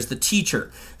difference in there is the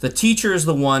teacher. The teacher is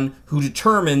the one who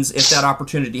determines if that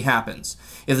opportunity happens.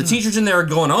 If the teacher's in there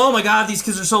going, oh my God, these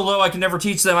kids are so low, I can never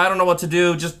teach them, I don't know what to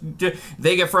do,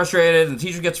 they get frustrated, and the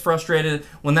teacher gets frustrated.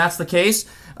 When that's the case,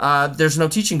 there's no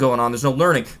teaching going on, there's no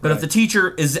learning. But if the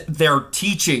teacher is there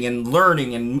teaching and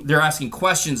learning, and they're asking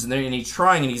questions, and he's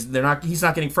trying, and he's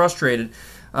not getting frustrated,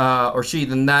 or she,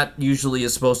 then that usually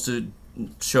is supposed to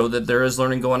show that there is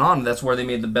learning going on. That's where they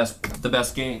made the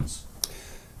best gains.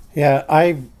 Yeah,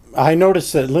 I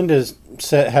noticed that Linda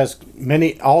has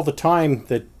many all the time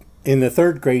that in the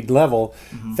 3rd grade level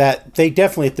that they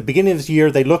definitely at the beginning of the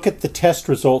year they look at the test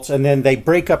results and then they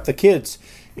break up the kids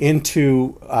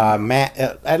into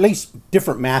at least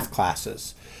different math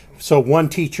classes. So one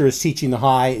teacher is teaching the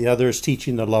high, the other is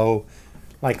teaching the low,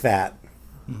 like that.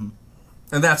 Mm-hmm.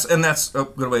 And that's a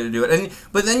good way to do it.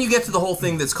 But then you get to the whole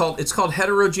thing it's called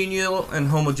heterogeneal and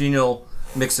homogeneal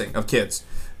mixing of kids,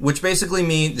 which basically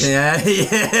means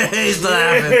he's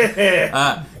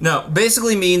laughing. No,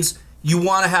 basically means you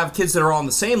want to have kids that are all on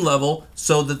the same level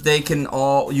so that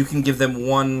you can give them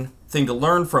one thing to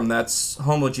learn from that's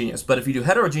homogeneous. But if you do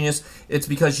heterogeneous, it's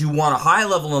because you want a high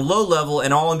level and low level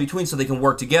and all in between so they can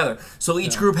work together. So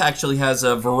each group actually has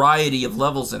a variety of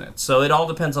levels in it. So it all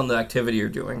depends on the activity you're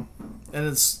doing. And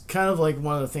it's kind of like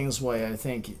one of the things why I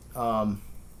think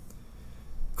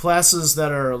classes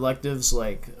that are electives,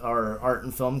 like our art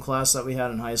and film class that we had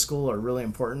in high school, are really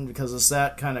important because it's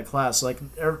that kind of class. Like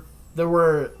there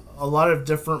were a lot of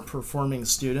different performing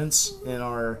students in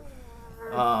our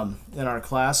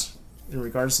class in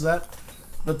regards to that.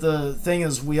 But the thing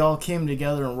is, we all came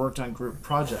together and worked on group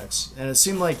projects, and it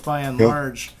seemed like by and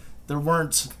large there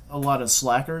weren't a lot of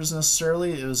slackers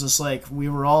necessarily. It was just like we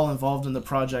were all involved in the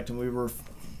project and we were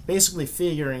basically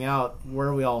figuring out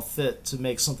where we all fit to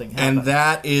make something happen. And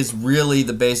that is really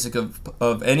the basic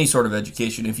of any sort of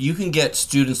education. If you can get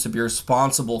students to be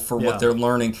responsible for what they're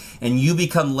learning, and you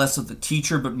become less of the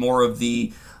teacher but more of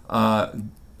the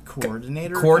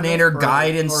coordinator,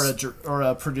 guidance, or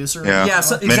a producer.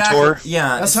 Exactly. Mentor.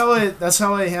 Yeah, that's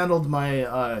how I handled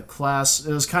my class.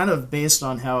 It was kind of based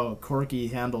on how Corky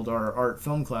handled our art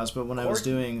film class. But when I was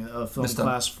doing a film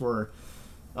class for,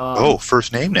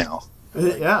 first name now.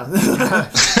 Yeah, when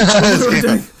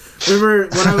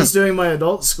I was doing my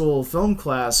adult school film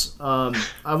class,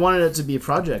 I wanted it to be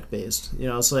project based. You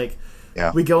know, it's like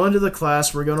we go into the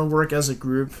class, we're going to work as a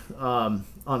group on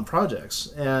projects,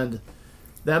 and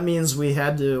that means we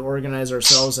had to organize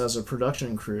ourselves as a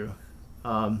production crew.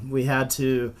 We had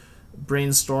to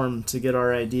brainstorm to get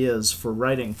our ideas for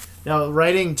writing. Now,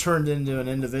 writing turned into an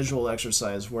individual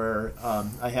exercise where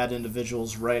I had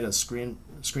individuals write a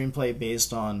screenplay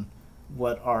based on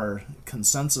what our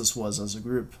consensus was as a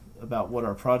group about what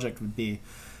our project would be.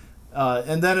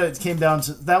 And then it came down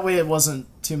to that way. It wasn't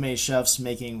too many chefs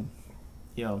making,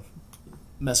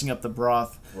 messing up the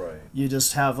broth. Right. You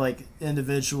just have like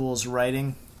individuals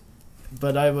writing,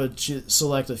 but I would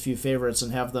select a few favorites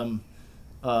and have them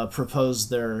propose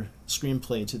their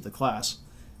screenplay to the class.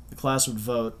 The class would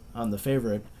vote on the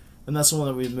favorite, and that's the one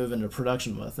that we'd move into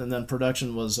production with. And then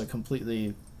production was a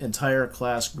completely entire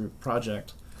class group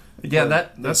project. Yeah,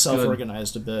 that's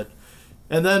self-organized a bit.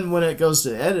 And then when it goes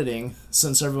to editing,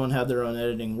 since everyone had their own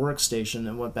editing workstation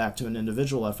and went back to an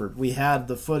individual effort, we had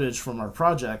the footage from our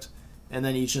project, and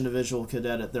then each individual could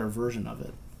edit their version of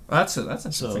it. That's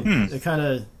interesting. So it kind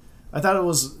of, I thought it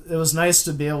was nice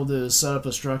to be able to set up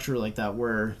a structure like that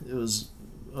where it was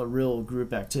a real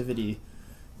group activity.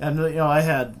 And I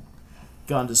had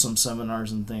gone to some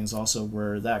seminars and things also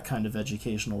where that kind of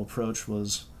educational approach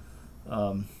was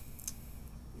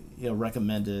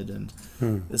recommended, and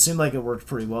it seemed like it worked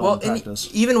pretty well in practice.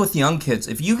 Even with young kids,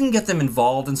 if you can get them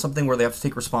involved in something where they have to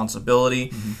take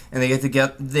responsibility, and they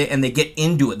get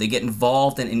into it, they get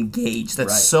involved and engaged.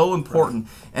 That's so important,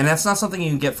 and that's not something you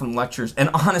can get from lectures. And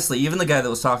honestly, even the guy that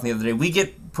was talking the other day, we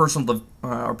get personal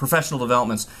or professional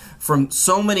developments from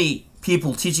so many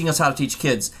people teaching us how to teach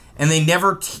kids, and they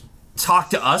never talk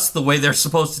to us the way they're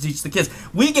supposed to teach the kids.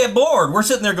 We get bored. We're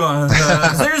sitting there going,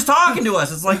 they're just talking to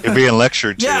us. It's like you're being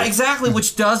lectured to. Yeah, exactly,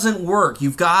 which doesn't work.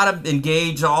 You've got to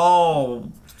engage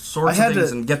all sorts of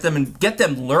things and get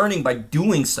them learning by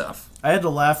doing stuff. I had to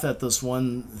laugh at this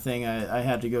one thing I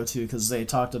had to go to because they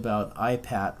talked about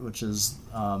IPAT, which is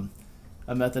a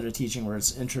method of teaching where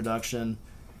it's introduction,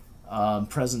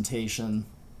 presentation,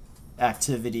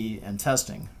 activity, and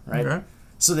testing, right? Okay.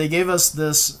 So they gave us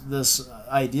this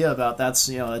idea about that's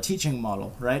a teaching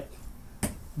model, right?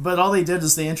 But all they did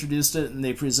is they introduced it and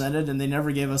they presented, and they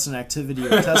never gave us an activity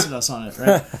or tested us on it,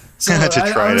 right? So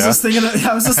I was just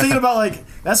thinking about like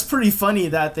that's pretty funny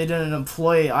that they didn't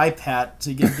employ IPAT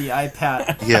to give the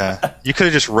IPAT. Yeah, you could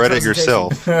have just read it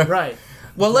yourself, right?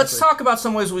 Well, let's talk about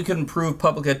some ways we could improve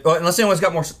public ed. Unless anyone's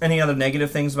got any other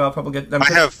negative things about public ed. I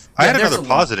had another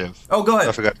positive. Oh, go ahead.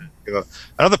 I forgot.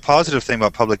 Another positive thing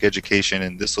about public education,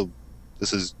 and this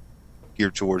is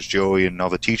geared towards Joey and all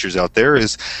the teachers out there,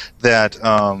 is that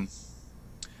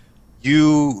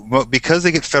because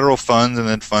they get federal funds and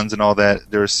then funds and all that,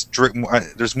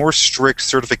 there's more strict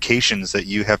certifications that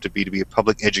you have to be a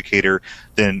public educator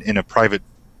than in a private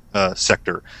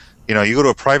sector. You go to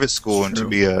a private school and to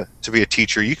be a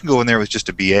teacher, you can go in there with just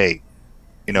a BA.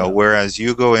 Whereas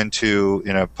you go in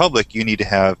a public, you need to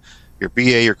have your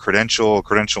BA, your credential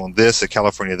in this, a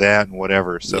California that, and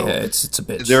whatever. So yeah, it's a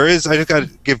bitch. I just got to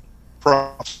give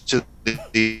props to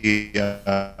the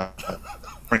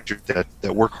printers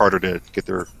that work harder to get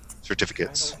their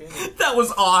certificates. That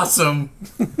was awesome.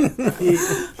 He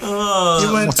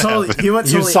went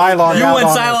totally.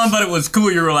 silent, but it was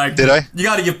cool. You were like, did I? You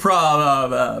got to give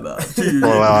props.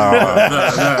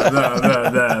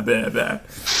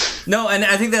 No, and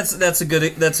I think that's a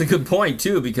good point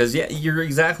too, because yeah, you're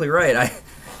exactly right.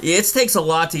 It takes a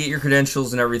lot to get your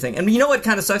credentials and everything. And you know what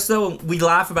kind of sucks, though? We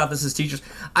laugh about this as teachers.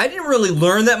 I didn't really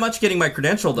learn that much getting my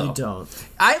credential, though. You don't.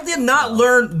 I did not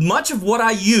learn much of what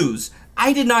I use.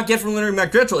 I did not get from learning my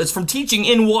credential. It's from teaching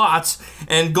in Watts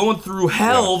and going through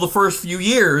hell the first few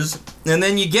years, and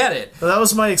then you get it. Well, that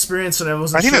was my experience, and I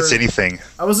wasn't sure. I think that's anything.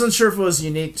 I wasn't sure if it was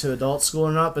unique to adult school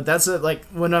or not, but that's it. Like,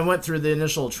 when I went through the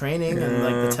initial training and,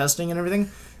 like, the testing and everything,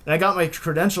 and I got my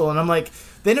credential, and I'm like,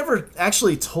 they never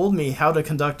actually told me how to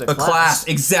conduct a class.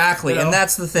 Exactly, and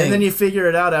that's the thing. And then you figure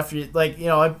it out after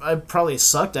I probably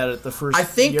sucked at it the first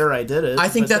year I did it. I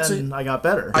think I got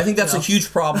better. I think that's a huge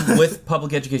problem with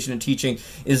public education and teaching,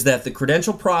 is that the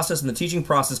credential process and the teaching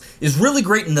process is really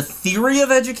great in the theory of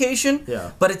education,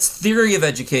 but it's theory of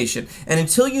education. And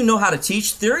until you know how to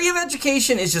teach, theory of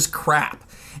education is just crap.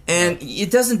 And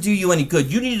it doesn't do you any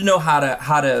good. You need to know how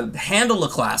to handle a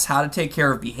class, how to take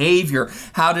care of behavior,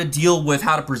 how to deal with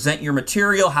how to present your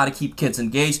material, how to keep kids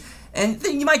engaged. And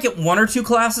then you might get one or two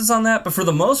classes on that, but for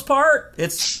the most part,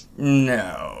 it's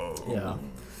no. Yeah.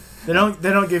 They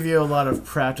don't give you a lot of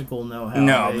practical know-how.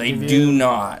 No, they do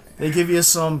not. They give you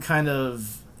some kind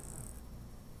of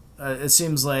it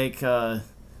seems like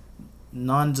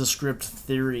nondescript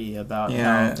theory about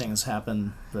how things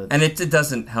happen, and it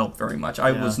doesn't help very much.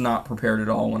 I was not prepared at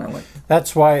all when I went.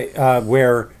 That's why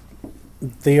where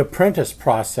the apprentice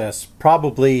process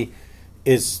probably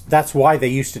is. That's why they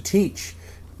used to teach.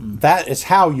 That is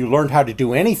how you learned how to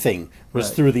do anything,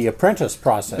 was through the apprentice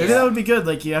process. Maybe that would be good.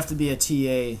 Like, you have to be a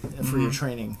TA for your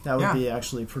training. That would be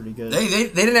actually pretty good. They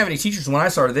didn't have any teachers when I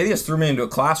started. They just threw me into a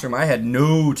classroom. I had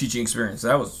no teaching experience.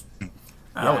 That was.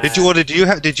 Did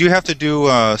you have to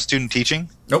do student teaching?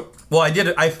 Nope. Well, I did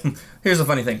it. Here's the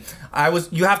funny thing.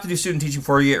 You have to do student teaching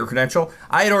before you get your credential.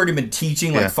 I had already been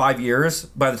teaching like 5 years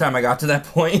by the time I got to that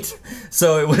point.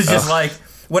 So it was just like,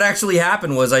 what actually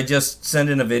happened was I just sent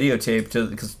in a videotape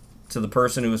to the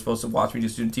person who was supposed to watch me do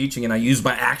student teaching, and I used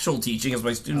my actual teaching as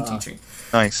my student teaching.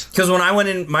 Nice. Because when I went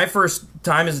in my first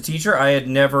time as a teacher, I had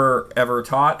never, ever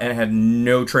taught and had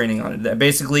no training on it. I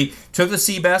basically took the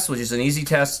CBEST, which is an easy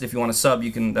test. If you want to sub,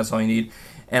 that's all you need.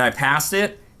 And I passed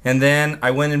it, and then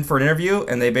I went in for an interview,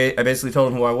 and I basically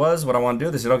told them who I was, what I wanted to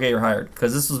do. They said, okay, you're hired.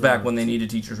 Because this was back when they needed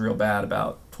teachers real bad,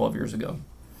 about 12 years ago.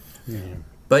 Yeah.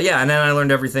 But yeah, and then I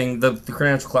learned everything. The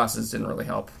credential classes didn't really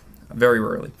help. Very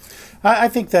rarely. I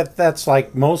think that's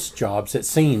like most jobs. It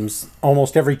seems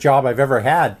almost every job I've ever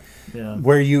had,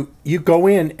 where you go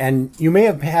in and you may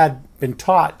have been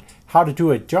taught how to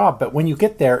do a job, but when you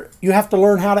get there, you have to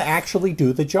learn how to actually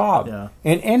do the job. Yeah.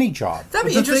 In any job.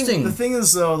 That'd be interesting. The thing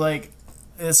is, though, like,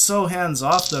 it's so hands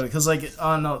off, though, because like in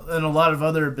a lot of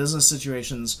other business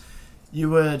situations, you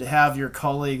would have your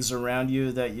colleagues around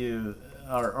you that you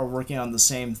are working on the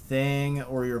same thing,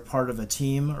 or you're part of a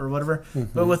team or whatever.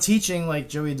 Mm-hmm. But with teaching, like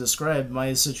Joey described,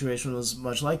 my situation was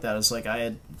much like that. It's like I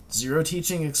had zero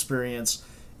teaching experience,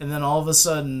 and then all of a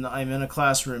sudden I'm in a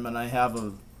classroom and I have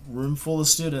a room full of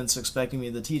students expecting me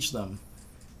to teach them.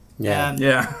 Yeah. And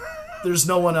there's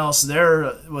no one else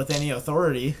there with any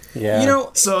authority. Yeah. You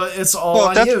know, so it's all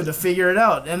on you to figure it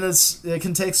out, and it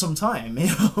can take some time, you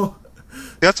know.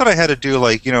 That's what I had to do,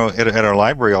 like, you know, at our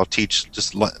library, I'll teach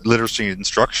just literacy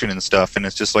instruction and stuff, and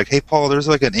it's just like, hey, Paul, there's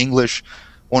like an English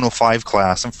 105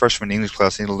 class, some freshman English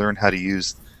class, I need to learn how to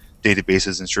use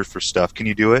databases and search for stuff. Can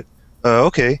you do it?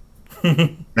 Okay.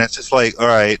 And it's just like, all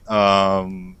right,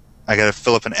 I got to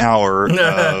fill up an hour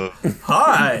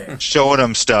of showing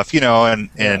them stuff, you know,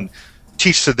 and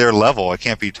teach to their level. I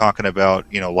can't be talking about,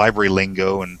 you know, library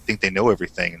lingo and think they know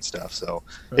everything and stuff. So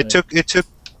it took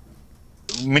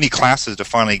many classes to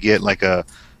finally get like a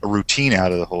routine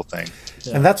out of the whole thing.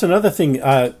 Yeah. And that's another thing,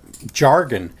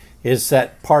 jargon is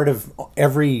that part of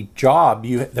every job.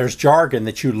 There's jargon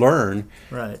that you learn,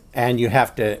 right? And you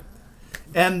have to.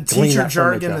 And teacher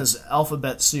jargon is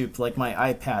alphabet soup, like my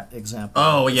iPad example.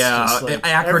 Oh yeah, like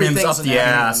acronyms up the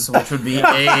ass, which would be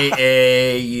AAUA.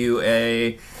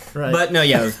 Right. But no,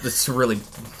 yeah, it's really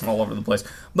all over the place.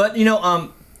 But you know,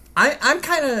 I'm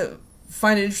kind of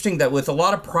find it interesting that with a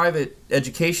lot of private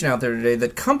education out there today,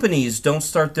 that companies don't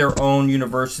start their own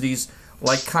universities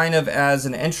like kind of as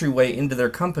an entryway into their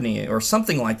company or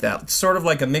something like that. It's sort of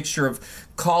like a mixture of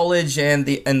college and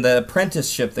the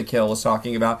apprenticeship that Kale was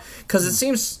talking about. Because it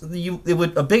seems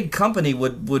a big company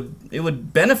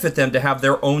would benefit them to have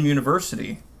their own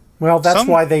university. Well, that's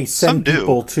why they send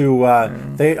people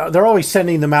to. They're always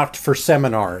sending them out for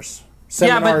seminars.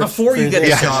 Yeah, but before you get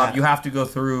a job, you have to go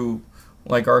through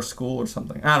like our school or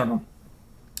something. I don't know.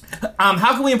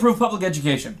 How can we improve public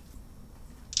education?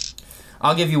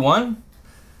 I'll give you one.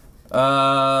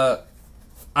 I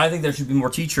think there should be more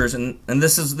teachers, and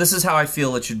this is how I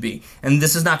feel it should be. And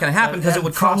this is not going to happen because it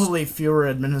would probably fewer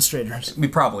administrators.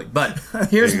 Probably, but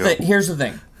here's the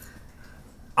thing.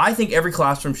 I think every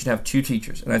classroom should have 2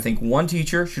 teachers, and I think one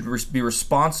teacher should be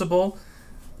responsible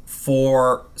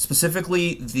for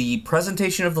specifically the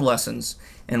presentation of the lessons,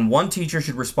 and one teacher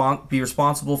should be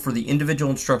responsible for the individual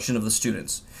instruction of the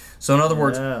students. So in other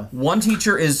words, one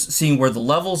teacher is seeing where the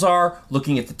levels are,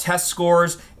 looking at the test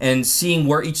scores, and seeing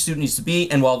where each student needs to be,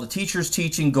 and while the teacher's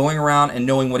teaching, going around and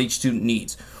knowing what each student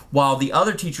needs. While the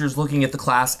other teacher is looking at the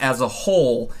class as a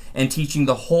whole and teaching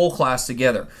the whole class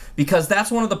together. Because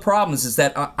that's one of the problems, is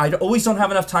that I always don't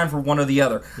have enough time for one or the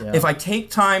other. Yeah. If I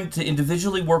take time to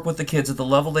individually work with the kids at the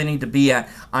level they need to be at,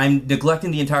 I'm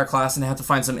neglecting the entire class and have to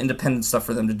find some independent stuff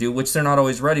for them to do, which they're not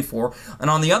always ready for. And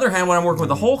on the other hand, when I'm working with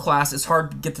the whole class, it's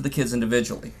hard to get to the kids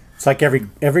individually. It's like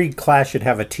every class should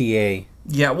have a TA.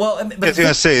 Yeah, well... But I was going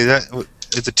to say, that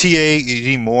it's a TA,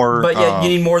 you need more... But yeah, you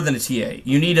need more than a TA.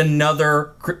 You need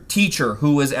another teacher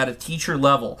who is at a teacher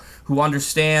level, who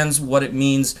understands what it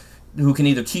means, who can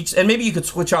either teach... And maybe you could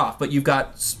switch off, but you've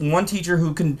got one teacher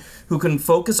who can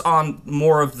focus on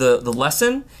more of the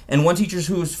lesson, and one teacher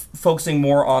who's focusing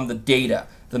more on the data,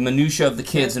 the minutia of the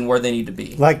kids and where they need to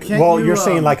be. You're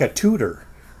saying like a tutor.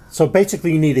 So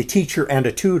basically you need a teacher and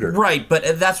a tutor. Right,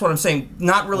 but that's what I'm saying.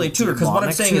 Not really a tutor, because what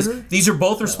I'm saying is these are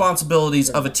both responsibilities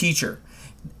of a teacher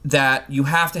that you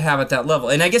have to have at that level.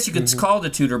 And I guess you could call it a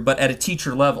tutor, but at a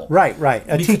teacher level. Right.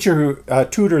 A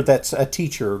tutor that's a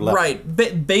teacher level.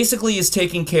 Right. Basically is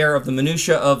taking care of the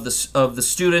minutia of the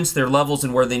students, their levels,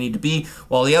 and where they need to be,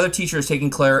 while the other teacher is taking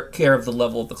care of the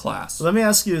level of the class. Let me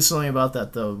ask you something about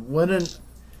that, though.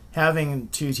 having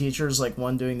two teachers, like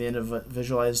one doing the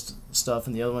individualized stuff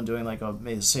and the other one doing like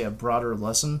maybe say a broader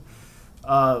lesson,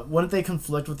 wouldn't they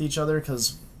conflict with each other?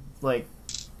 Because like,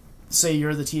 say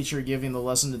you're the teacher giving the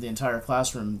lesson to the entire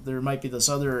classroom, there might be this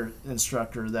other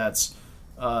instructor that's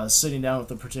sitting down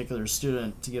with a particular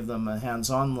student to give them a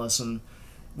hands-on lesson.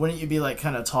 Wouldn't you be like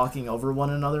kind of talking over one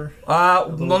another?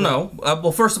 Well, no.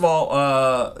 Well, first of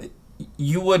all,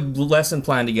 you would lesson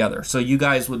plan together, so you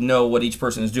guys would know what each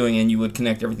person is doing, and you would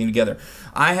connect everything together.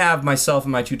 I have myself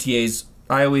and my two TAs.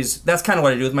 That's kind of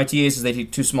what I do with my TAs, is they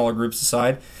take two smaller groups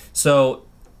aside. So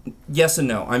yes and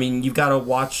no. I mean, you've got to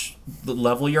watch the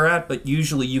level you're at, but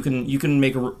usually you can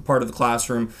make a part of the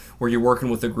classroom where you're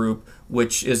working with a group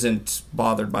which isn't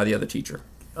bothered by the other teacher.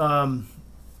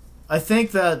 I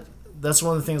think that's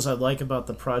one of the things I like about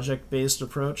the project-based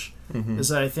approach, is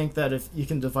that I think that if you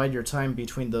can divide your time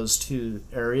between those two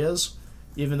areas,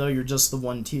 even though you're just the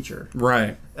one teacher.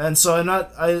 Right. And so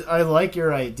I like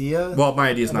your idea. Well, my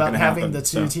idea is not going to happen. Having the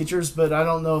two teachers, but I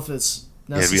don't know if it's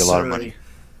necessary. It'd be a lot of money.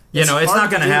 It's not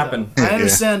going to happen. I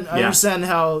understand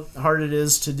how hard it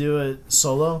is to do it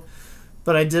solo,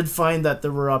 but I did find that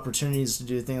there were opportunities to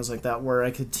do things like that where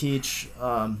I could teach,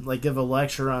 like give a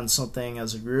lecture on something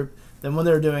as a group. Then when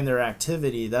they're doing their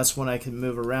activity, that's when I can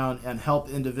move around and help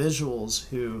individuals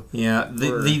who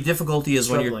the difficulty is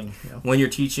when you're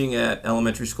teaching at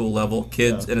elementary school level,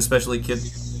 kids, and especially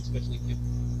kids.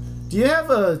 Do you have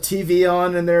a TV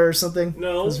on in there or something?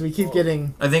 No. Because we keep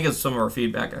getting... I think it's some of our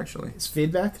feedback, actually. It's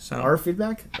feedback? Sound. Our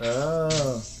feedback?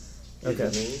 Oh.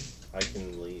 Okay. I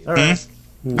can leave. All right.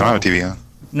 I don't have a TV on.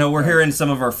 No, we're hearing some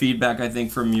of our feedback, I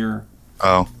think, from your...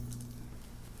 Oh.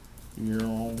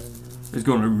 It's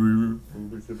going...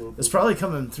 It's probably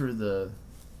coming through the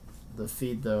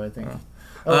feed, though, I think.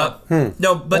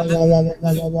 No, but...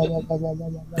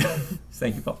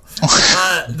 Thank you, Paul.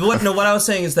 What I was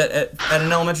saying is that at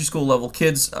an elementary school level,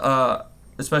 kids,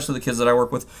 especially the kids that I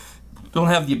work with, don't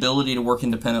have the ability to work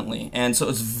independently. And so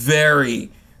it's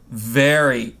very,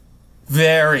 very,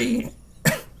 very,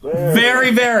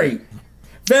 very, very,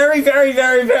 very, very,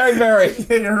 very, very,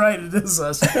 very You're right, it is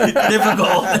us.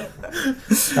 difficult.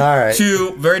 All right.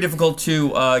 Very difficult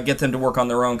to get them to work on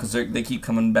their own because they keep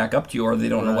coming back up to you, or they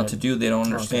don't know what to do. They don't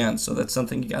understand. So that's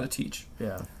something you got to teach.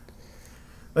 Yeah.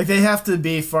 Like, they have to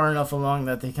be far enough along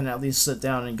that they can at least sit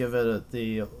down and give it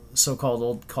the so-called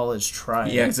old college try.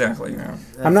 Yeah, exactly. Yeah.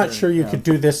 I'm not sure you could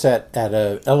do this at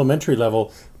a elementary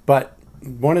level, but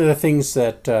one of the things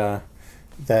that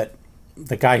that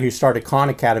the guy who started Khan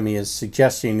Academy is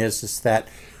suggesting is that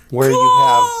where you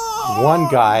have one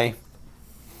guy...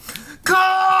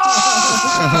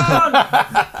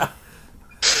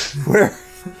 where...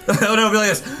 Oh, no, really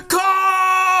is.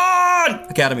 Khan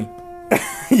Academy.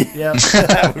 Yeah.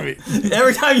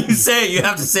 Every time you say it, you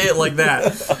have to say it like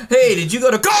that. Hey, did you go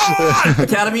to Khan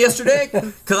Academy yesterday?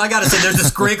 Because I got to say, there's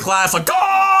this great class on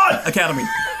Khan Academy.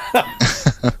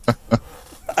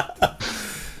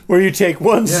 Where you take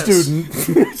one student...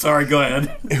 Sorry, go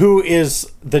ahead. Who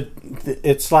is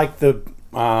it's like the...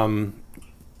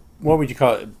 what would you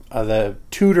call it? The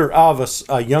tutor of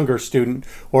a younger student,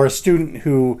 or a student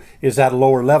who is at a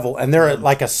lower level, and they're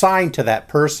like assigned to that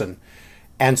person.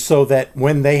 And so that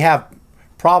when they have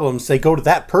problems, they go to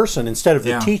that person instead of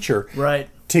the teacher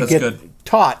to get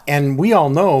taught. And we all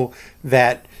know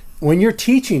that when you're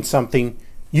teaching something,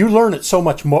 you learn it so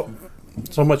much more.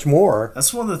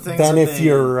 That's one of the things than if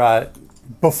you're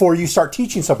before you start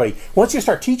teaching somebody. Once you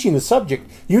start teaching the subject,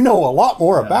 you know a lot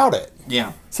more about it.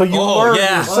 Yeah. So you learn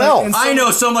yourself. I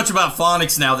know so much about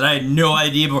phonics now that I had no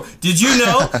idea before. Did you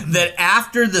know that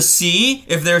after the C,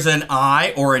 if there's an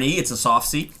I or an E, it's a soft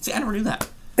C? See, I never knew that.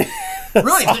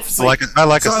 Really? I like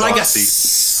a soft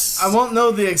C. I won't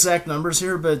know the exact numbers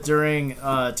here, but during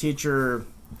teacher,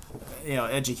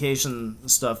 education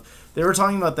stuff, they were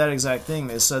talking about that exact thing.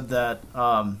 They said that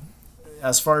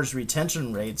as far as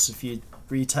retention rates, if you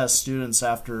retest students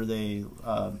after they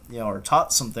are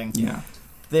taught something,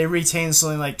 they retain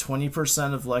something like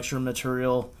 20% of lecture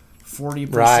material,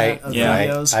 40% of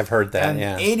videos. I've heard that.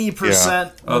 And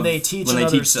 80% when they teach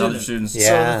other students.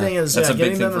 Yeah. So the thing is, That's a big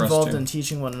getting thing them for us, involved too. in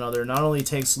teaching one another not only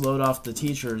takes load off the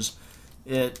teachers,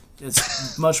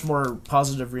 it's much more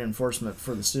positive reinforcement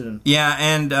for the student. Yeah,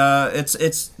 and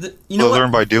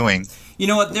Learn by doing. You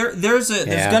know what? There's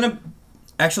gonna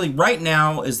actually right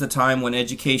now is the time when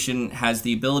education has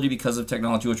the ability, because of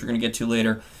technology, which we're going to get to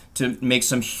later, to make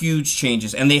some huge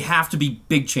changes, and they have to be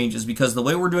big changes because the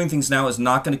way we're doing things now is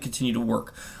not going to continue to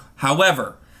work.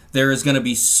 However, there is going to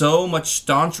be so much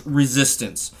staunch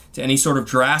resistance to any sort of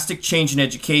drastic change in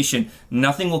education,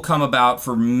 nothing will come about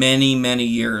for many, many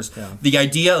years. Yeah. The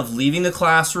idea of leaving the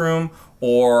classroom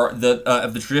or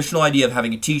the traditional idea of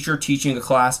having a teacher teaching a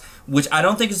class, which I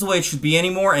don't think is the way it should be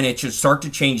anymore, and it should start to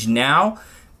change now.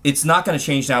 It's not going to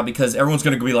change now because everyone's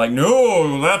going to be like,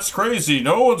 no, that's crazy.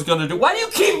 No one's going to do. Why do you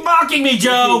keep mocking me,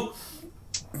 Joe?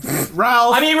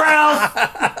 Ralph. I mean, Ralph.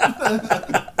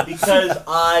 Because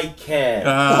I can.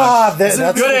 That's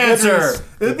a good answer.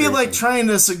 It'd be like trying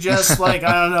to suggest, like,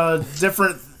 I don't know, a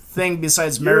different thing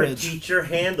besides You're a marriage. teacher,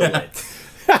 handle it.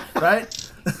 Right?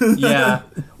 Yeah.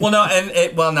 Well, no,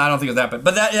 no, I don't think it's that bad.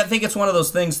 But I think it's one of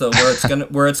those things though,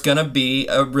 where it's gonna be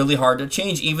really hard to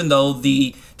change, even though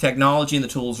the technology and the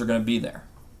tools are gonna be there.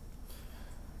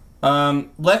 Let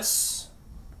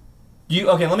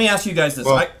me ask you guys this.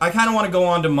 Well, I kind of want to go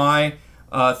on to my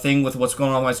thing with what's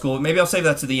going on in my school. Maybe I'll save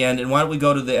that to the end. And why don't we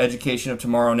go to the education of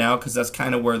tomorrow now? Because that's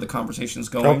kind of where the conversation's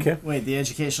going. Okay. Wait, the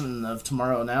education of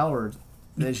tomorrow now, or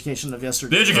the education of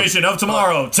yesterday? The education of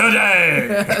tomorrow,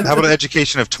 today. How about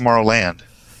education of Tomorrowland?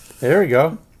 There we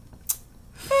go.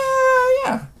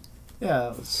 Yeah.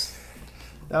 Yeah,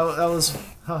 that was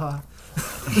haha.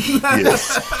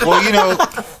 Yes. Well, you know,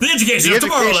 The education of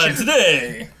Tomorrowland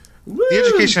today. the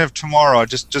education of tomorrow,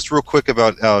 just real quick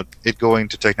about it going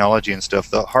to technology and stuff.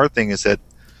 The hard thing is that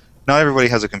not everybody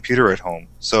has a computer at home.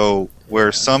 So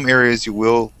where some areas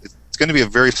it's going to be a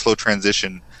very slow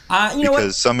transition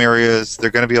because some areas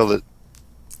they're going to be able to.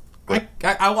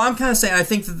 I'm kind of saying I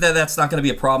think that's not going to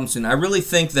be a problem soon. I really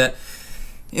think that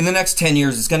in the next 10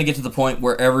 years, it's going to get to the point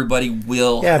where everybody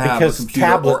will have a computer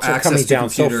tablets or are access coming to down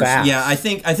so computers. fast. Yeah, I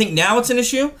think now it's an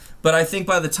issue, but I think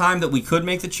by the time that we could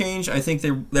make the change, I think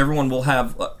everyone will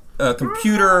have a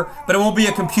computer, but it won't be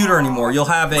a computer anymore. You'll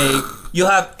have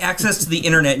access to the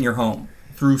internet in your home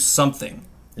through something.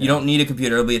 You don't need a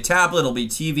computer. It'll be a tablet, it'll be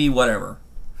TV, whatever.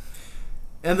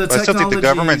 And the I still think the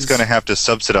government's going to have to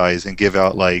subsidize and give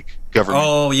out like government.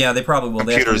 Oh yeah, they probably will.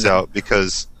 Computers out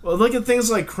because. Well, look at things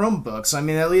like Chromebooks. I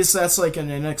mean, at least that's like an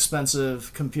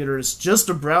inexpensive computer. It's just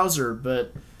a browser,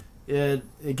 but it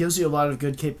gives you a lot of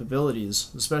good capabilities,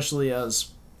 especially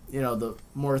as, the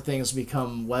more things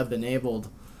become web enabled.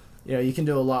 You can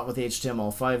do a lot with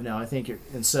HTML5 now. I think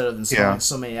instead of installing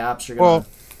so many apps, you're going to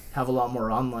have a lot more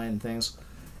online things.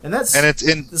 And it's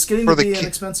getting to be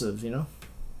inexpensive,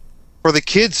 For the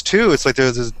kids too, it's like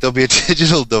there'll be a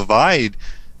digital divide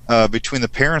between the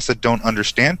parents that don't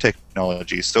understand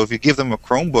technology. So if you give them a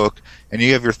Chromebook and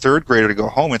you have your third grader to go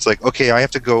home, it's like, okay, I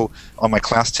have to go on my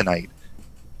class tonight.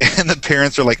 And the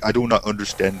parents are like, I do not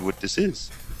understand what this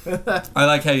is. I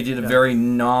like how you did a very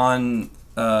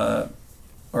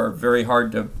or very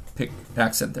hard to pick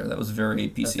accent there. That was very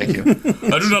PC. Thank you.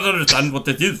 I do not understand what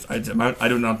it is. I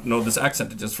do not know this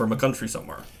accent. It's just from a country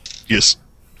somewhere. Yes.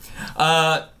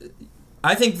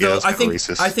 I think the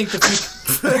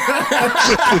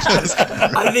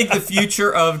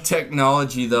future of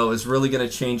technology though is really going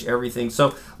to change everything.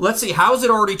 So let's see, how is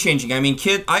it already changing? I mean,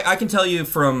 I can tell you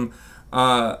from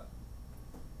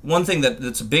one thing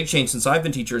that's a big change since I've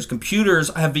been teacher is computers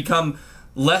have become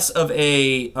less of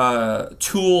a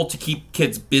tool to keep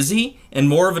kids busy and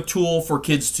more of a tool for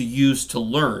kids to use to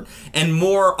learn, and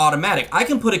more automatic. I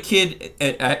can put a kid,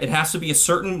 it has to be a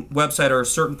certain website or a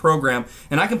certain program,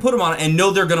 and I can put them on it and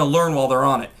know they're going to learn while they're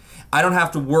on it. I don't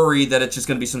have to worry that it's just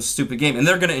going to be some stupid game, and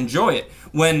they're going to enjoy it.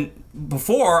 When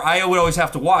before, I would always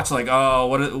have to watch, like,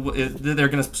 they're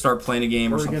going to start playing a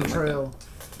game or something like that.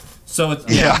 So it's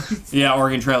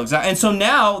Oregon Trail, exactly. And so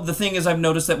now the thing is, I've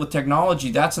noticed that with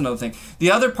technology, that's another thing.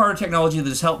 The other part of technology that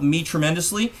has helped me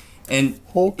tremendously, and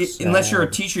unless you're a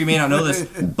teacher, you may not know this,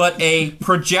 but a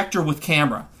projector with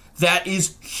camera. That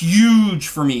is huge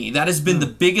for me. That has been the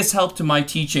biggest help to my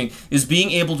teaching, is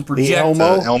being able to project. The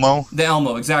Elmo? The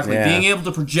Elmo, exactly. Yeah. Being able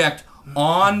to project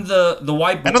on the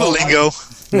whiteboard. I know the lingo.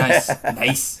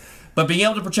 Nice. But being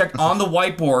able to project on the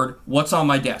whiteboard what's on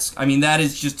my desk. I mean, that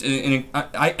is just...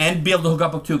 and be able to hook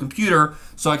up to a computer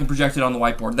so I can project it on the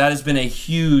whiteboard. That has been a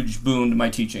huge boon to my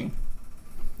teaching.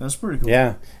 That's pretty cool.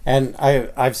 Yeah, and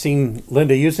I've seen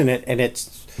Linda using it, and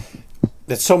it's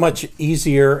so much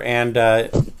easier, and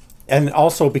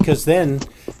also because then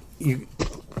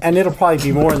and it'll probably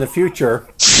be more in the future.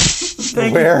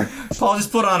 Paul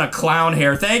just put on a clown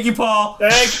hair. Thank you, Paul.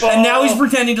 Thanks, Paul. And now he's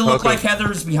pretending to look like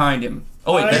Heather's behind him.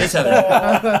 Oh wait, that is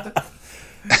Heather.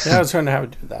 Yeah, I was going to have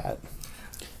to do that.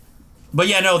 But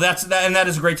yeah, no, that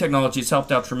is great technology. It's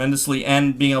helped out tremendously,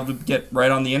 and being able to get right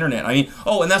on the internet. I mean,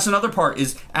 and that's another part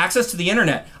is access to the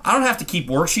internet. I don't have to keep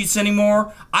worksheets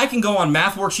anymore. I can go on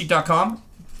mathworksheet.com.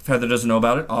 If Heather doesn't know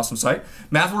about it, awesome site.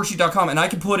 Mathworksheet.com, and I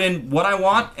can put in what I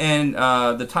want and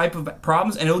the type of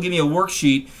problems, and it'll give me a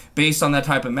worksheet based on that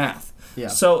type of math. Yeah.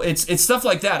 So it's stuff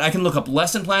like that. I can look up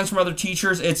lesson plans from other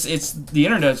teachers. The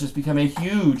internet has just become a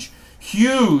huge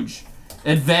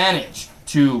advantage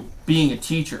to being a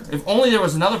teacher. If only there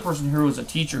was another person here who was a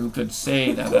teacher who could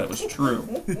say that it was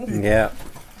true. Yeah.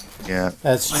 Yeah.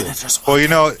 That's true. Well, you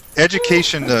know,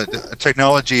 education, the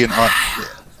technology and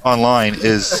online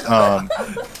is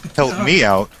helped me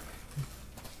out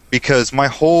because my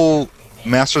whole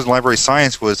master's in library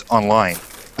science was online.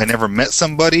 I never met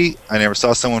somebody. I never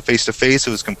saw someone face to face.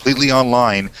 It was completely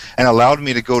online and allowed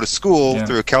me to go to school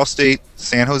through Cal State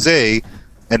San Jose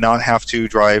and not have to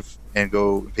drive and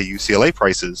go pay UCLA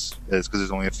prices because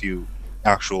there's only a few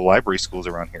actual library schools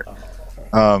around here.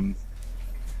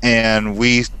 And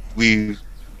we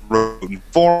wrote in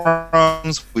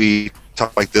forums. We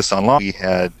talked like this online. We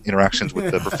had interactions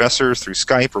with the professors through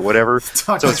Skype or whatever.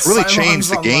 So it's really changed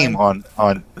the game on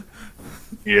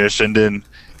yes, and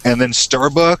then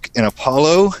Starbuck and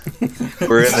Apollo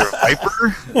were in their Viper.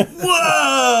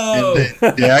 Whoa! And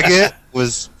then Daggett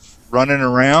was running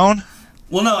around.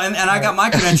 Well, no, and I got my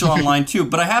credential online too.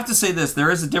 But I have to say this: there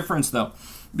is a difference though,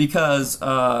 because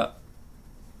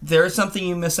there is something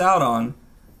you miss out on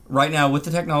right now with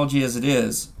the technology as it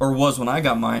is, or was when I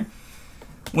got mine.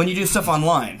 When you do stuff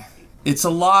online, it's a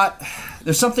lot.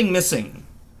 There's something missing.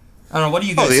 I don't know. What do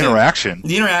you guys the say? interaction.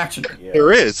 The interaction. Yeah.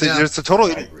 There is. There's a total,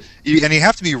 and you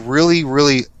have to be really,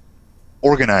 really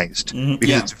organized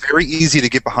because it's very easy to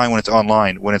get behind when it's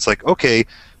online. When it's like, okay,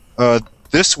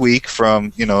 this week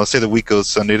from let's say the week goes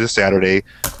Sunday to Saturday,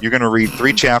 you're going to read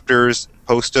 3 chapters,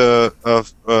 post a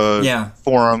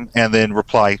forum, and then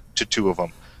reply to 2 of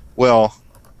them. Well,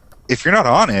 if you're not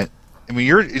on it, I mean,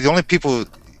 you're the only people.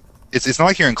 It's not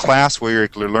like you're in class where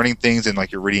you're learning things and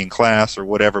like you're reading in class or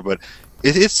whatever, but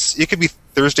it could be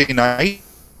Thursday night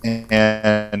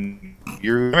and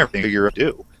you're everything you're up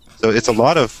to. So it's a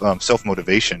lot of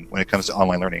self-motivation when it comes to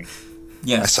online learning.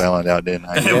 Yes. I silent out, didn't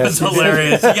I? It was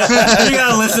hilarious. You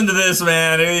gotta listen to this,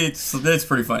 man. It's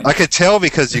pretty funny. I could tell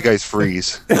because you guys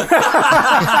freeze.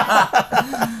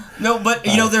 No, but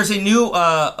there's a new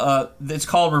it's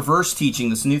called reverse teaching.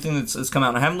 This new thing that's come out,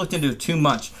 and I haven't looked into it too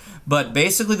much. But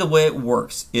basically the way it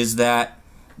works is that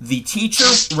the teacher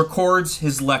records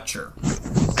his lecture,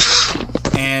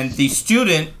 and the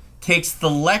student takes the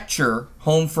lecture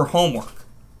home for homework.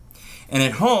 And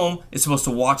at home, it's supposed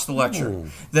to watch the lecture.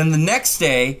 Then the next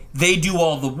day, they do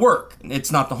all the work.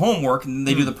 It's not the homework, and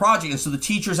they do the project. And so the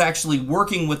teacher's actually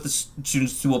working with the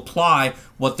students to apply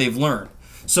what they've learned.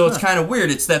 So it's kind of weird.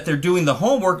 It's that they're doing the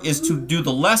homework is to do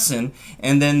the lesson,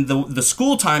 and then the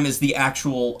school time is the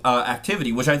actual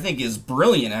activity, which I think is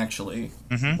brilliant, actually.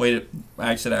 Wait,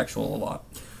 I said actual a lot.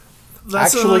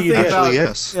 That's Actually, the thing about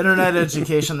yes. internet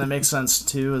education that makes sense,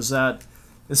 too, is that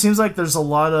it seems like there's a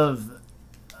lot of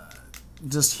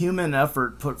just human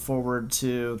effort put forward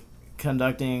to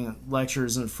conducting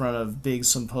lectures in front of big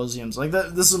symposiums. Like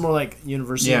that, this is more like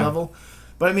university level.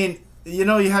 But I mean,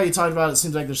 how you talked about it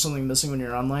seems like there's something missing when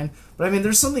you're online. But I mean,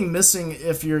 there's something missing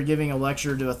if you're giving a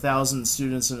lecture to 1,000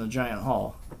 students in a giant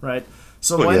hall, right?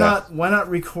 So why not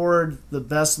record the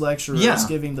best lecturers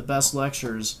giving the best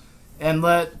lectures and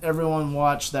let everyone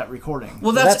watch that recording?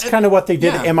 Well, that's kind of what they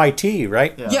did at MIT,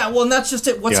 right? Yeah, well, and that's just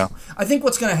it. I think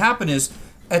what's going to happen is,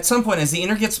 at some point, as the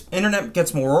internet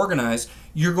gets more organized,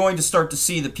 you're going to start to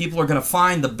see that people are going to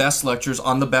find the best lectures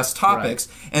on the best topics,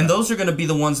 and those are going to be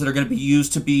the ones that are going to be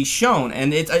used to be shown.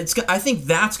 And I think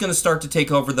that's going to start to take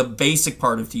over the basic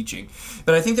part of teaching.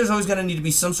 But I think there's always going to need to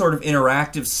be some sort of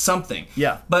interactive something.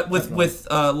 Yeah. But with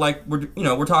like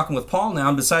we're talking with Paul now,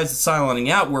 and besides the silencing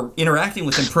out, we're interacting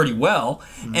with him pretty well.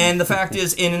 And the fact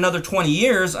is, in another 20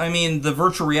 years, I mean, the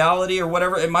virtual reality or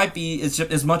whatever, it might be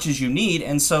as much as you need,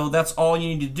 and so that's all you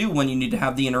need to do when you need to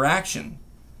have the interaction.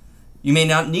 You may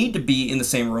not need to be in the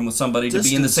same room with somebody to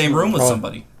be in the same room with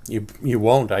somebody. You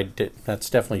won't. That's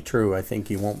definitely true. I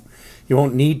think you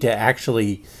won't need to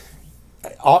actually.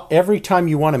 Every time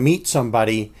you want to meet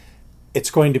somebody,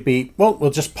 it's going to be, well, we'll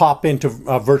just pop into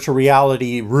a virtual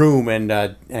reality room and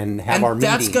have our meeting.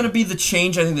 That's going to be the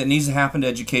change I think that needs to happen to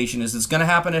education. Is it's going to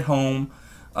happen at home.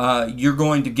 You're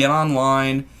going to get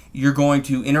online. You're going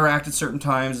to interact at certain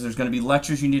times. There's going to be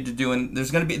lectures you need to do, and there's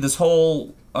going to be this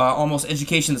whole almost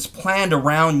education that's planned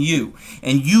around you,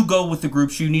 and you go with the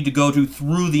groups you need to go to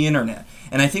through the internet.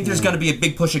 And I think there's going to be a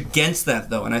big push against that,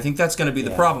 though, and I think that's going to be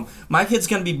the problem. My kid's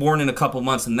going to be born in a couple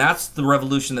months, and that's the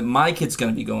revolution that my kid's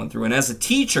going to be going through. And as a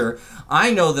teacher,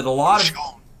 I know that a lot of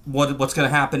what's going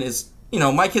to happen is,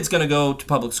 my kid's going to go to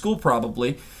public school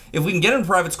probably. If we can get him to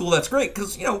private school, that's great,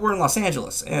 because, we're in Los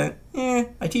Angeles, and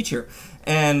I teach here.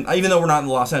 And even though we're not in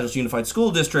the Los Angeles Unified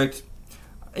School District,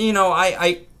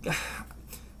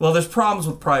 well, there's problems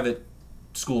with private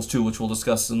schools too, which we'll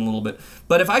discuss in a little bit.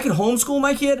 But if I could homeschool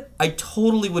my kid, I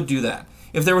totally would do that.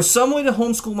 If there was some way to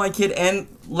homeschool my kid and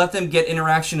let them get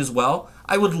interaction as well,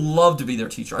 I would love to be their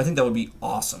teacher. I think that would be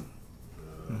awesome.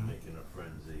 Making a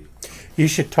frenzy. You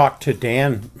should talk to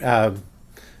Dan.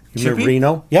 Chippy?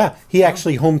 Reno. Yeah, he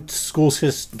actually homeschools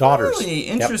his daughters. Really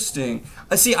Yep. interesting.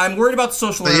 See, I'm worried about the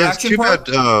social But yeah, it's interaction part.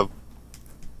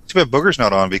 too bad Booger's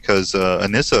not on because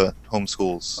Anissa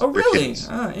homeschools. Oh, their really? kids.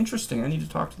 Interesting. I need to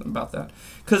talk to them about that.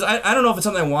 Because I don't know if it's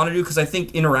something I want to do, because I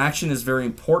think interaction is very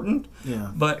important. Yeah.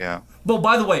 But, Yeah. But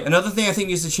by the way, another thing I think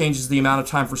needs to change is the amount of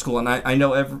time for school. And I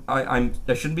know I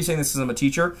shouldn't be saying this because I'm a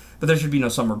teacher, but there should be no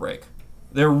summer break.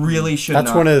 There really should That's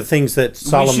not. one of the things that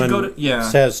Solomon go to- yeah.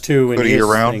 says too. In Go to his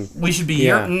year-round? thing. We should be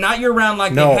Yeah. not year round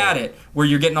like No. they had it, where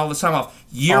you're getting all this time off.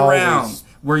 Year Always. round,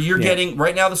 where you're Yeah. getting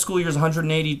right now the school year is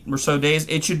 180 or so days.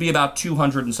 It should be about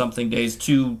 200 and something days,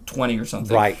 220 or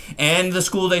something. Right. And the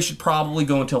school day should probably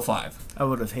go until 5. I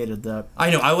would have hated that.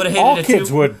 I know I would have hated All it kids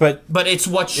too. would, but But it's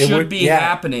what It should would- be yeah,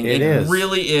 happening. it It is.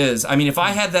 really is. I mean, if I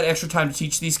had that extra time to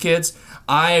teach these kids,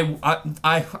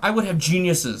 I would have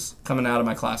geniuses coming out of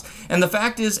my class. And the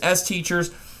fact is, as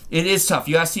teachers, it is tough.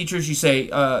 You ask teachers, you say,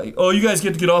 "Oh, you guys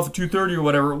get to get off at 2:30 or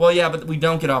whatever." Well, yeah, but we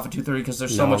don't get off at 2:30 because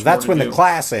there's so no, much. that's more when to the do.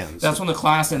 class ends. That's when the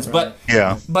class ends. But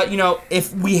Yeah. you know,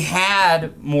 if we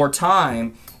had more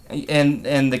time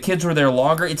and the kids were there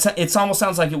longer, it almost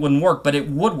sounds like it wouldn't work, but it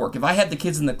would work. If I had the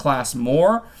kids in the class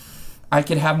more, I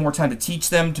could have more time to teach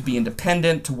them, to be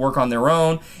independent, to work on their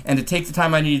own, and to take the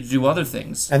time I needed to do other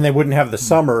things. And they wouldn't have the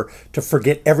summer to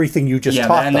forget everything you just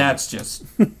taught and them. that's just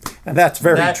And that's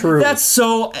very true. That's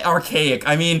so archaic.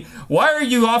 I mean, why are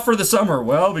you off for the summer?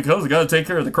 Well, because we got to take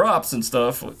care of the crops and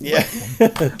stuff. yeah.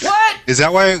 What? Is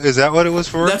that what it was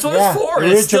for? That's what Yeah, it's for. it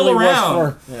It's still originally was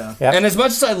around. for- Yeah. Yep. And as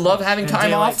much as I love having And time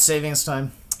daylight off, savings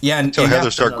time. yeah, and Until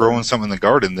Heather start growing something in the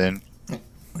garden, then.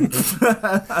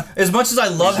 as much as I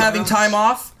love having time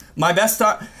off, my best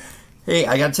time. Hey,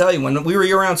 I gotta tell you, when we were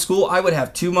year-round school, I would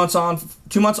have 2 months on,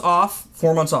 2 months off,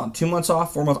 4 months on, 2 months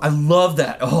off, 4 months. I love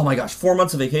that. Oh my gosh, 4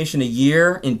 months of vacation a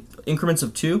year in increments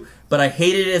of 2. But I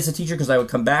hated it as a teacher because I would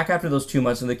come back after those 2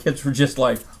 months and the kids were just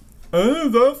like, "Oh,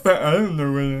 that's fat. I don't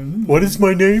know what." What is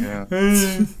my name? Yeah.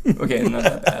 Okay, not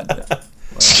that bad.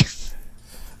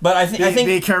 But I think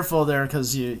Be careful there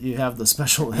because you have the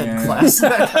special ed Yeah. class.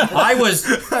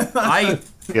 I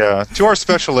Yeah. To our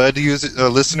special ed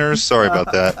listeners, sorry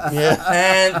about that.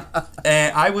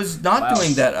 and I was not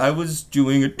doing that. I was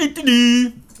doing a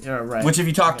dee-dee-dee, Yeah, right. which if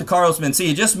you talk to Carlsman, see,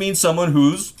 it just means someone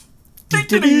who's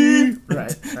dee-dee-dee.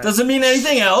 right. Doesn't mean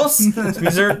anything else. It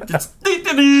means it's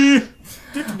dee-dee-dee.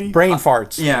 Brain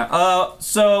farts. Yeah.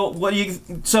 So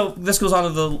this goes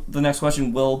on to the next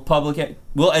question: Will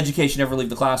education ever leave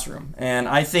the classroom? And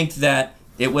I think that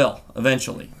it will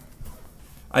eventually.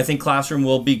 I think classroom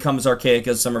will become as archaic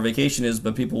as summer vacation is,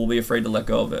 but people will be afraid to let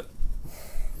go of it.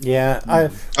 Yeah.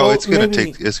 It's gonna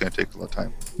maybe- take a lot of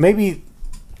time. Maybe,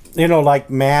 like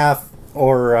math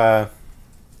or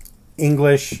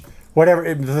English,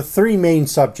 whatever. The 3 main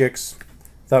subjects,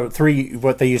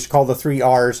 what they used to call the 3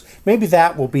 R's. Maybe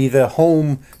that will be the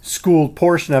home schooled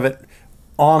portion of it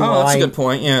online. Oh, that's a good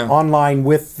point. Yeah. Online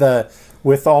with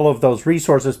all of those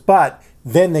resources, but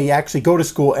then they actually go to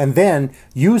school and then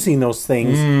using those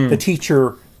things, the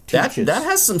teacher teaches. That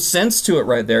has some sense to it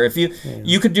right there. If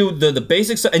you could do the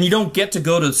basics, and you don't get to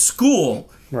go to school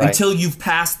Right. until you've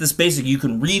passed this basic. You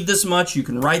can read this much, you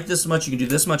can write this much, you can do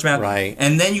this much math, Right.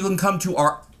 and then you can come to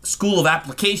our school of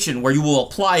application where you will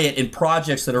apply it in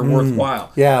projects that are worthwhile.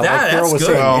 Yeah, like that's Carol was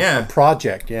good. saying, Yeah, a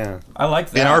project, yeah. I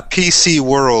like that. In our PC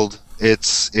world,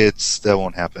 it's that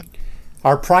won't happen.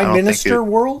 Our I Prime don't think Minister it-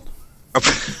 world?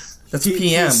 That's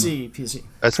PM. PC.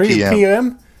 That's PM.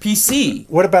 PM. PC.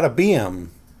 What about a BM?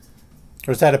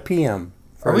 Or is that a PM?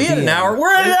 Are we at an DM? hour?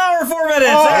 We're at an hour and 4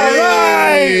 minutes. All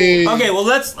Hey! right! Okay, well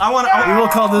I want We will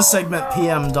call this segment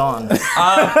PM Dawn.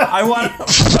 I want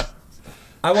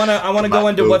to go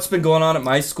into what's been going on at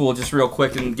my school just real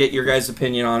quick and get your guys'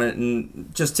 opinion on it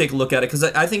and just take a look at it because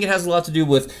I think it has a lot to do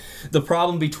with the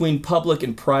problem between public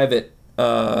and private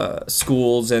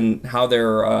schools and how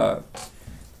they're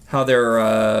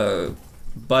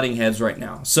butting heads right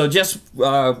now. So just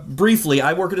briefly,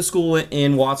 I work at a school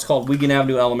in Watts called Wigan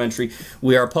Avenue Elementary.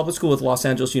 We are a public school with Los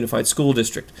Angeles Unified School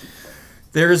District.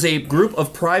 There is a group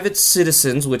of private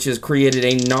citizens which has created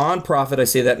a non-profit, I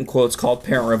say that in quotes, called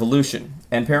Parent Revolution.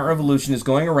 And Parent Revolution is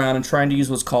going around and trying to use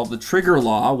what's called the trigger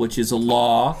law, which is a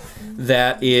law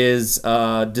that is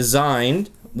designed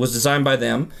by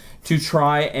them to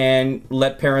try and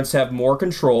let parents have more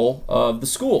control of the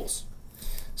schools.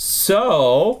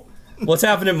 So, what's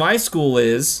happened at my school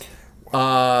is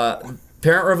Parent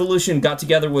Revolution got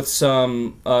together with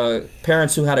some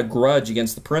parents who had a grudge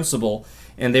against the principal,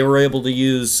 and they were able to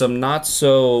use some not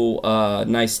so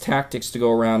nice tactics to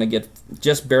go around and get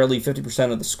just barely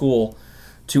 50% of the school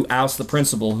to oust the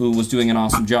principal, who was doing an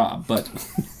awesome job. But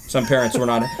some parents were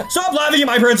not. Stop laughing at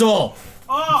my principal!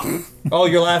 Oh,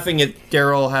 you're laughing at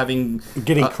Daryl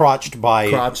getting crotched by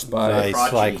He's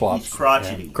Cyclops.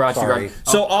 crotchety. crotchety.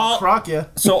 So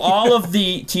all of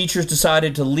the teachers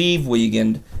decided to leave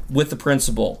Wiegand with the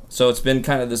principal. So it's been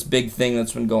kind of this big thing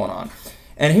that's been going on.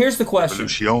 And here's the question: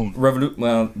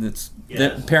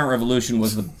 the parent revolution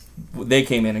was they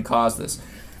came in and caused this.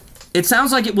 It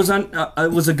sounds like it was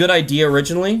a good idea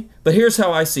originally, but here's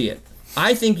how I see it.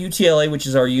 I think UTLA, which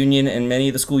is our union, and many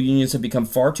of the school unions have become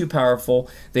far too powerful.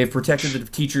 They've protected the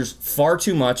teachers far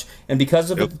too much, and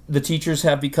because of it, the teachers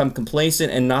have become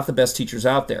complacent and not the best teachers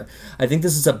out there. I think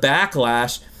this is a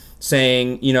backlash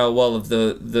saying, well, if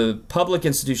the public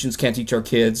institutions can't teach our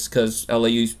kids because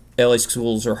LA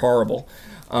schools are horrible,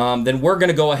 then we're going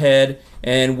to go ahead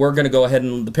and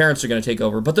the parents are going to take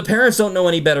over. But the parents don't know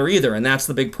any better either, and that's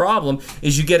the big problem,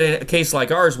 is you get a case like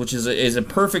ours, which is a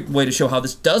perfect way to show how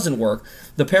this doesn't work.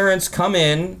 The parents come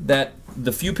in,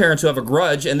 the few parents who have a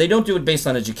grudge, and they don't do it based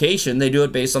on education, they do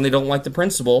it based on they don't like the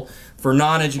principal for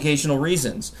non-educational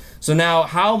reasons. So now,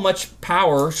 how much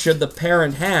power should the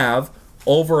parent have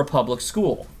over a public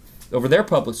school? Over their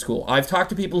public school. I've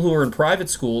talked to people who are in private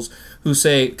schools who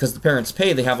say, because the parents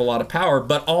pay, they have a lot of power,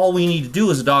 but all we need to do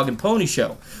is a dog and pony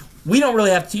show. We don't really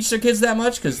have to teach their kids that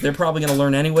much because they're probably going to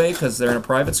learn anyway because they're in a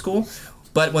private school.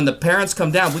 But when the parents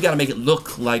come down, we got to make it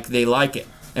look like they like it.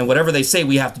 And whatever they say,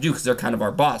 we have to do because they're kind of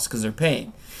our boss because they're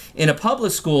paying. In a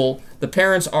public school, the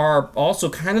parents are also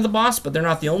kind of the boss, but they're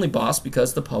not the only boss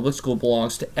because the public school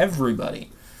belongs to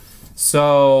everybody.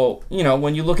 So,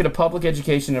 when you look at a public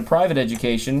education and a private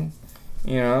education,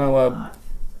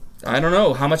 I don't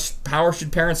know, how much power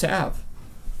should parents have?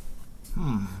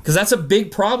 Because that's a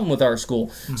big problem with our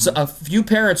school. So a few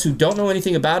parents who don't know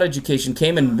anything about education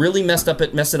came and really messed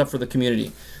it up for the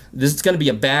community. This is going to be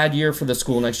a bad year for the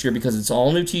school next year because it's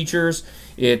all new teachers,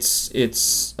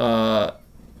 it's a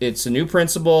new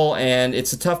principal, and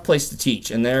it's a tough place to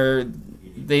teach. And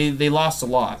they lost a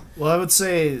lot. Well, I would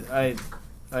say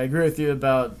I agree with you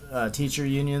about teacher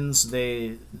unions.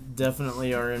 They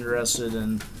definitely are interested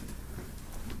in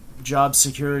job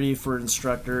security for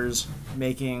instructors,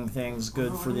 making things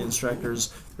good for the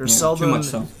instructors. They're seldom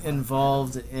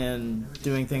involved in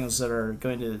doing things that are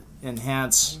going to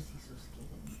enhance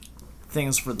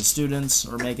things for the students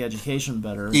or make education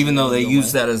better. Even though they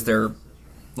use that as their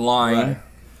line. Right.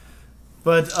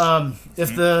 But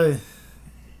if the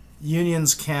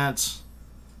unions can't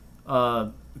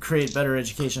create better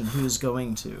education, who's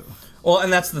going to? Well,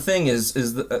 and that's the thing is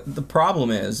the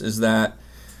problem is that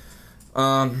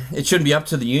it shouldn't be up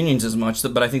to the unions as much,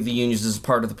 but I think the unions is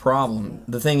part of the problem.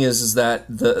 The thing is that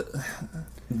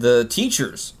the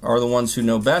teachers are the ones who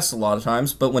know best a lot of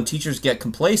times, but when teachers get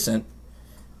complacent,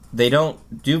 they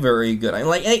don't do very good.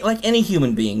 Like any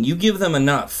human being, you give them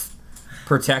enough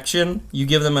protection, you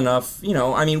give them enough,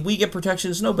 we get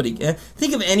protections. Nobody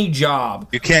think of any job.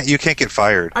 You can't get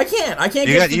fired. I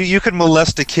can't you can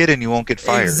molest a kid and you won't get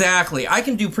fired. Exactly. I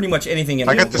can do pretty much anything.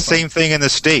 I got the same thing in the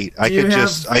state.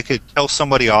 I could tell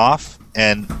somebody off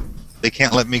and they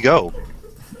can't let me go.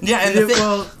 Yeah,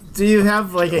 and do you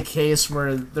have like a case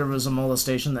where there was a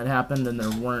molestation that happened and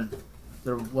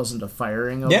there wasn't a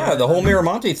firing? Yeah, the whole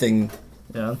Miramonte thing.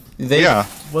 Yeah.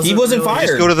 He wasn't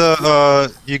fired.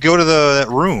 You go to that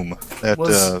room.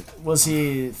 Was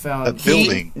he found? That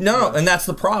building. No, and that's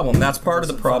the problem. That's part of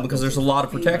the problem because there's a lot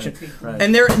of protection,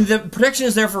 and the protection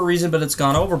is there for a reason, but it's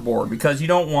gone overboard because you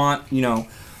don't want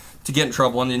to get in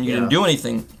trouble and then you didn't do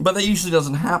anything. But that usually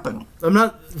doesn't happen. I'm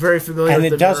not very familiar with the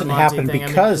And it doesn't happen thing.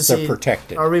 because they're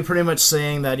protected. Are we pretty much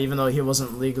saying that even though he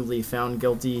wasn't legally found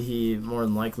guilty, he more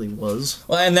than likely was?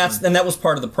 Well, and that was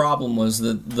part of the problem was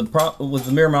with the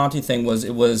Miramonte thing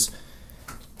was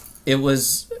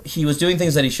he was doing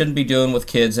things that he shouldn't be doing with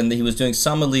kids, and he was doing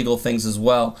some illegal things as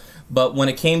well. But when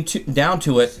it came down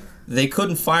to it, they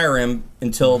couldn't fire him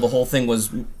until the whole thing was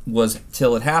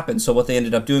till it happened. So what they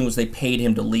ended up doing was they paid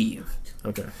him to leave.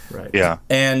 Okay, right. Yeah.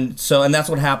 And that's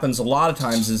what happens a lot of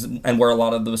times and where a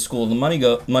lot of the money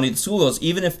to the school goes,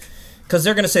 even because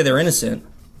they're going to say they're innocent,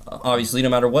 obviously, no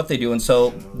matter what they do,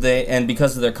 and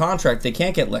because of their contract, they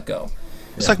can't get let go.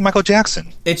 It's like Michael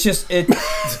Jackson. It's just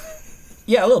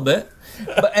yeah, a little bit,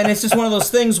 and it's just one of those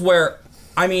things where.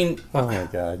 Oh my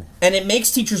God! And it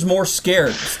makes teachers more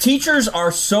scared. Teachers are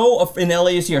in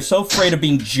LAUSD are so afraid of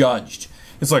being judged.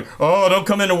 It's like, oh, don't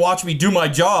come in and watch me do my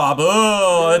job.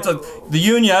 Oh, the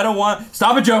union. I don't want.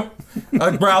 Stop it, Joe.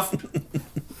 Ralph.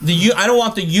 I don't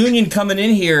want the union coming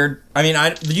in here. I mean,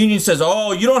 the union says,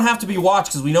 "Oh, you don't have to be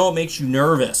watched because we know it makes you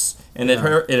nervous and it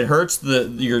hurts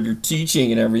your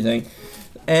teaching and everything."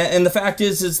 And the fact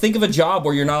is think of a job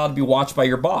where you're not allowed to be watched by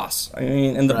your boss. I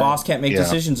mean, and the boss can't make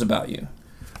decisions about you.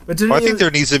 But I think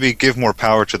there needs to give more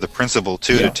power to the principal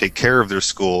too to take care of their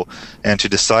school and to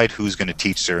decide who's going to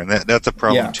teach there. And that's a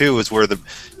problem too. Is where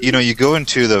you go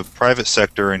into the private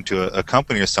sector, into a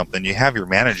company or something. You have your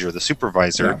manager, the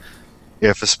supervisor. Yeah.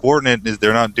 If a subordinate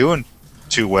they're not doing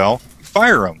too well, you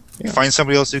fire them. Yeah. You find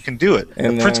somebody else who can do it.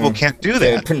 And the principal can't do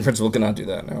that. The principal cannot do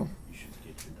that. No.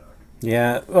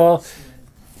 Yeah. Well.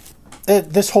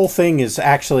 This whole thing is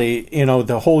actually,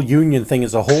 the whole union thing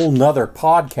is a whole nother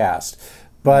podcast.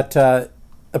 But the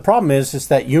problem is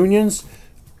that unions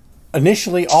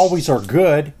initially always are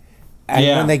good, and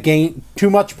when they gain too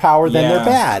much power, then they're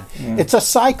bad. Yeah. It's a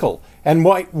cycle. And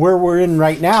where we're in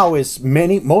right now is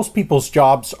most people's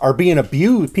jobs are being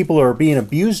abused. People are being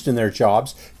abused in their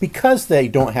jobs because they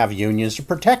don't have unions to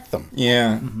protect them.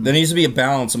 Yeah. Mm-hmm. There needs to be a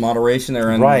balance, a moderation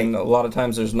there, and a lot of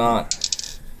times there's not.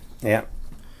 Yeah.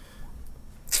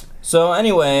 So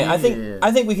anyway, I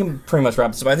think we can pretty much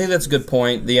wrap this up. I think that's a good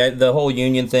point. The whole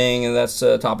union thing, and that's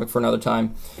a topic for another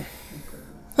time.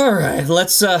 All right,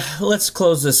 let's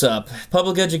close this up.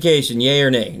 Public education, yay or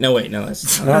nay? No, wait, no,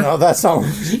 that's that's not.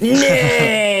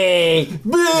 Nay,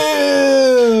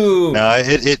 boo. No,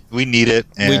 we need it.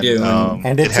 And, we do,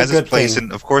 and it has its place,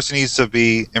 and of course, it needs to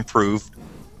be improved.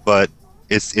 But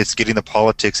it's getting the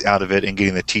politics out of it and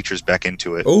getting the teachers back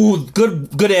into it. Oh,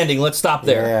 good ending. Let's stop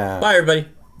there. Yeah. Bye, everybody.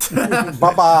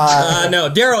 Bye-bye. No,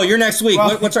 Daryl, you're next week.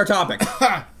 What's our topic?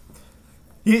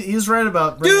 He's right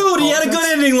about... Dude, he had a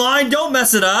good ending line. Don't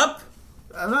mess it up.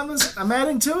 I'm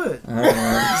adding to it.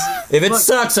 If it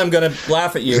sucks, I'm going to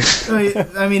laugh at you.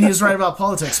 I mean, he's right about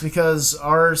politics because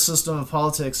our system of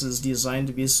politics is designed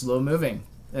to be slow-moving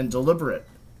and deliberate,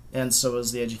 and so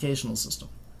is the educational system.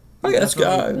 Okay, that's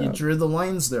good. You drew the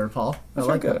lines there, Paul. I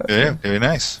like that. Yeah, very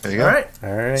nice. There you go.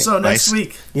 All right. So next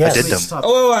week. Yes. I did them.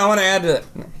 Oh, I want to add to that.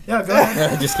 Yeah, go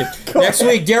ahead. Just kidding. Next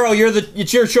week, Daryl,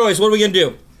 it's your choice. What are we going to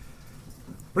do?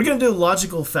 We're going to do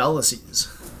logical fallacies.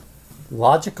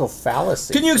 Logical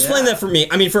fallacies? Can you explain that for me?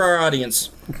 I mean, for our audience.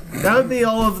 That would be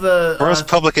all of the... For us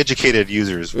public educated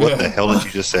users, what the hell did you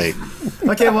just say?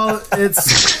 Okay, well,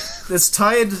 it's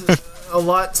tied a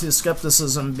lot to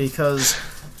skepticism because...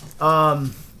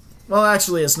 well,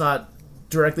 actually, it's not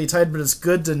directly tied, but it's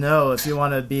good to know if you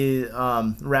want to be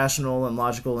rational and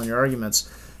logical in your arguments.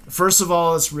 First of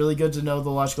all, it's really good to know the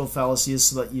logical fallacies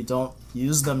so that you don't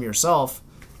use them yourself,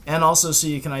 and also so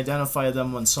you can identify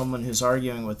them when someone who's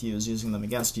arguing with you is using them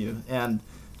against you. And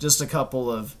just a couple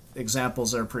of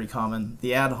examples that are pretty common.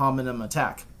 The ad hominem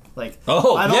attack. Like,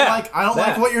 I don't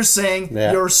like what you're saying.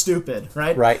 Yeah. You're stupid,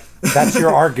 right? Right. That's your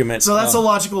argument. So that's a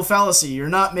logical fallacy. You're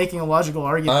not making a logical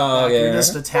argument. You're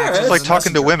just attacking. It's like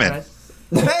talking to women. Right?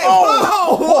 Hey,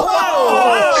 whoa!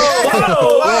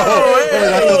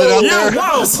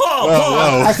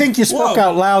 Paul! I think you spoke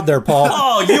out loud there, Paul.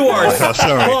 Paul, you are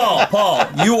Paul,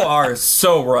 you are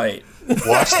so right.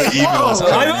 Watch the emails.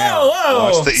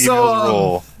 Watch the emails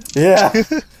roll. Yeah.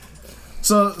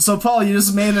 So Paul, you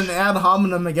just made an ad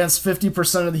hominem against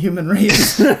 50% of the human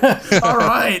race. All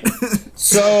right.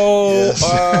 So,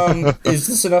 is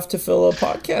this enough to fill a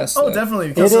podcast? Oh, definitely,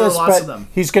 because there are lots of them.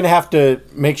 He's going to have to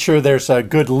make sure there's a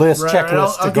good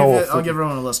checklist to go. I'll give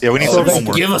everyone a list. Yeah, we need some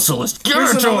homework. Give us a list. Give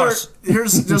it to us.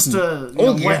 Here's just to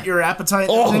whet your appetite.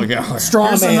 Oh, yeah.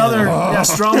 Straw man.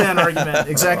 Straw man argument.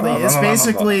 Exactly. It's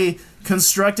basically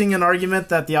constructing an argument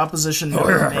that the opposition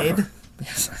never made.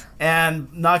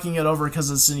 And knocking it over because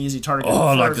it's an easy target. Oh,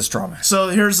 I like the straw man. So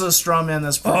here's a straw man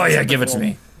that's pretty typical. Give it to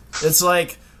me. It's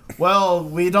like, well,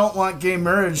 we don't want gay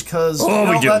marriage because we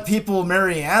don't let people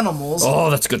marry animals. Oh,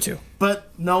 that's good too. But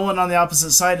no one on the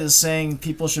opposite side is saying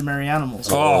people should marry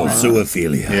animals. Oh,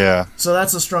 zoophilia. Yeah. So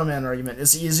that's a straw man argument.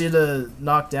 It's easy to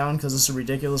knock down because it's a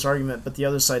ridiculous argument, but the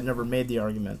other side never made the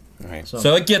argument. Right.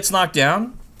 So it gets knocked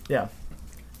down? Yeah.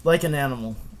 Like an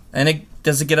animal. And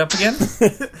does it get up again?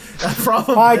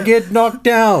 Probably. I get knocked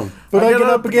down, but I get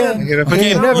up again.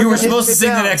 You were supposed to sing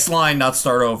the next line, not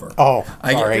start over. Oh,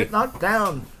 I get knocked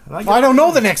down. I don't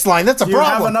know the next line. That's a problem. Do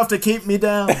you have enough to keep me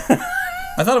down?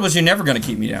 I thought it was you're never going to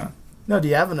keep me down. No, do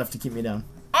you have enough to keep me down?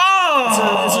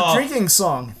 Oh! It's a drinking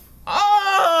song.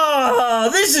 Oh!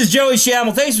 This is Joey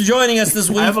Schammel. Thanks for joining us this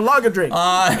week. I have a lager drink.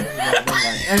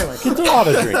 Anyway, get a lot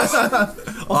of drinks. A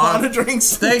lot of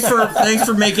drinks. Thanks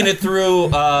for making it through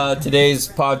today's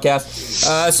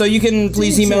podcast. So you can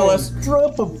please email us.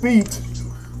 Drop a beat.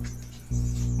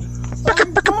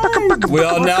 We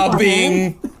are now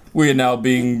being We are now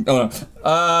being.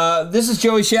 This is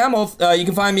Joey Shamel. You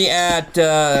can find me at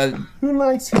Who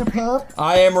likes hip hop?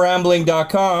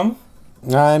 IamRambling.com.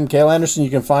 I'm Cale Anderson.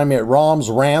 You can find me at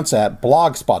romsrants at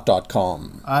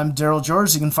blogspot.com. I'm Daryl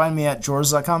George. You can find me at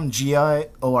george.com,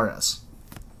 GIORS.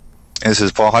 And this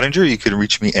is Paul Hottinger. You can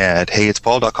reach me at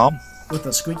heyitspaul.com. With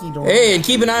a squeaky door. Hey, and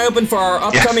keep an eye open for our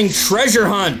upcoming treasure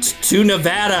hunt to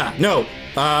Nevada. No,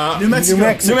 New Mexico.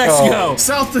 New Mexico.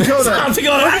 South Dakota. South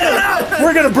Dakota.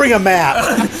 We're going to bring a map.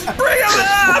 Bring a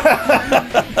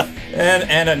map.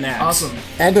 and a axe. Awesome.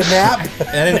 And a nap.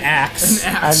 And an axe. An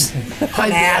axe.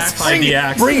 Hide the axe. Hide the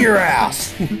axe. Bring your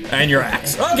ass. And your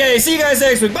axe. Okay, see you guys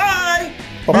next week. Bye.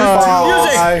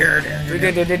 Bye.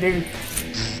 Music.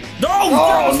 No!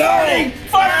 Oh, no!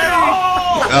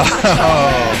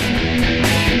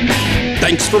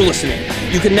 Thanks for listening.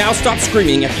 You can now stop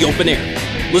screaming at the open air.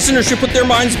 Listeners should put their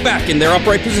minds back in their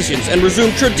upright positions and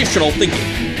resume traditional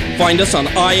thinking. Find us on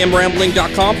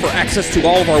IamRambling.com for access to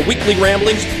all of our weekly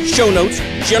ramblings, show notes,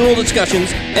 general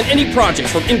discussions, and any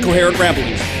projects from Incoherent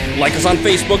Ramblings. Like us on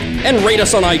Facebook and rate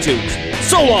us on iTunes.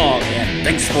 So long, and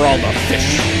thanks for all the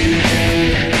fish.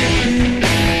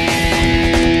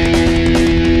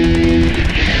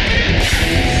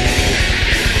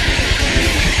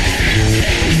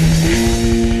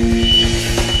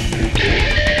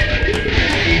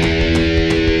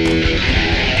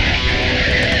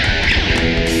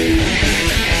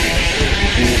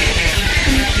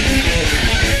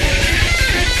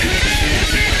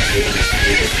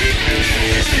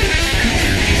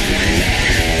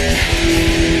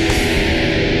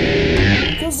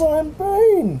 I'm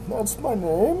Bane. That's my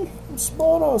name. I'm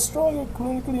smart, strong, and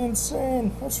clinically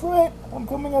insane. That's right. I'm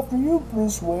coming after you,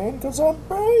 Bruce Wayne, because I'm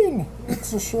Bane.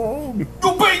 It's a shame. You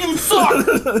Bane, you suck!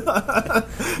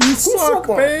 You suck,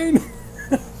 Bane.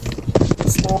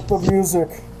 Stop the music.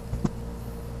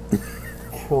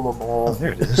 Kill them all.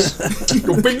 There it is.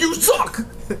 You Bane, you suck!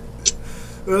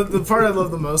 The part I love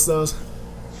the most, though, is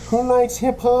who likes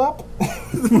hip hop?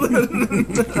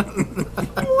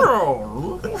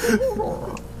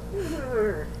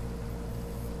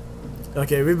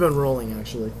 okay, we've been rolling,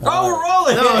 actually. Oh, we're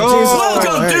rolling! No, Jesus.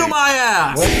 Welcome to my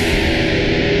ass!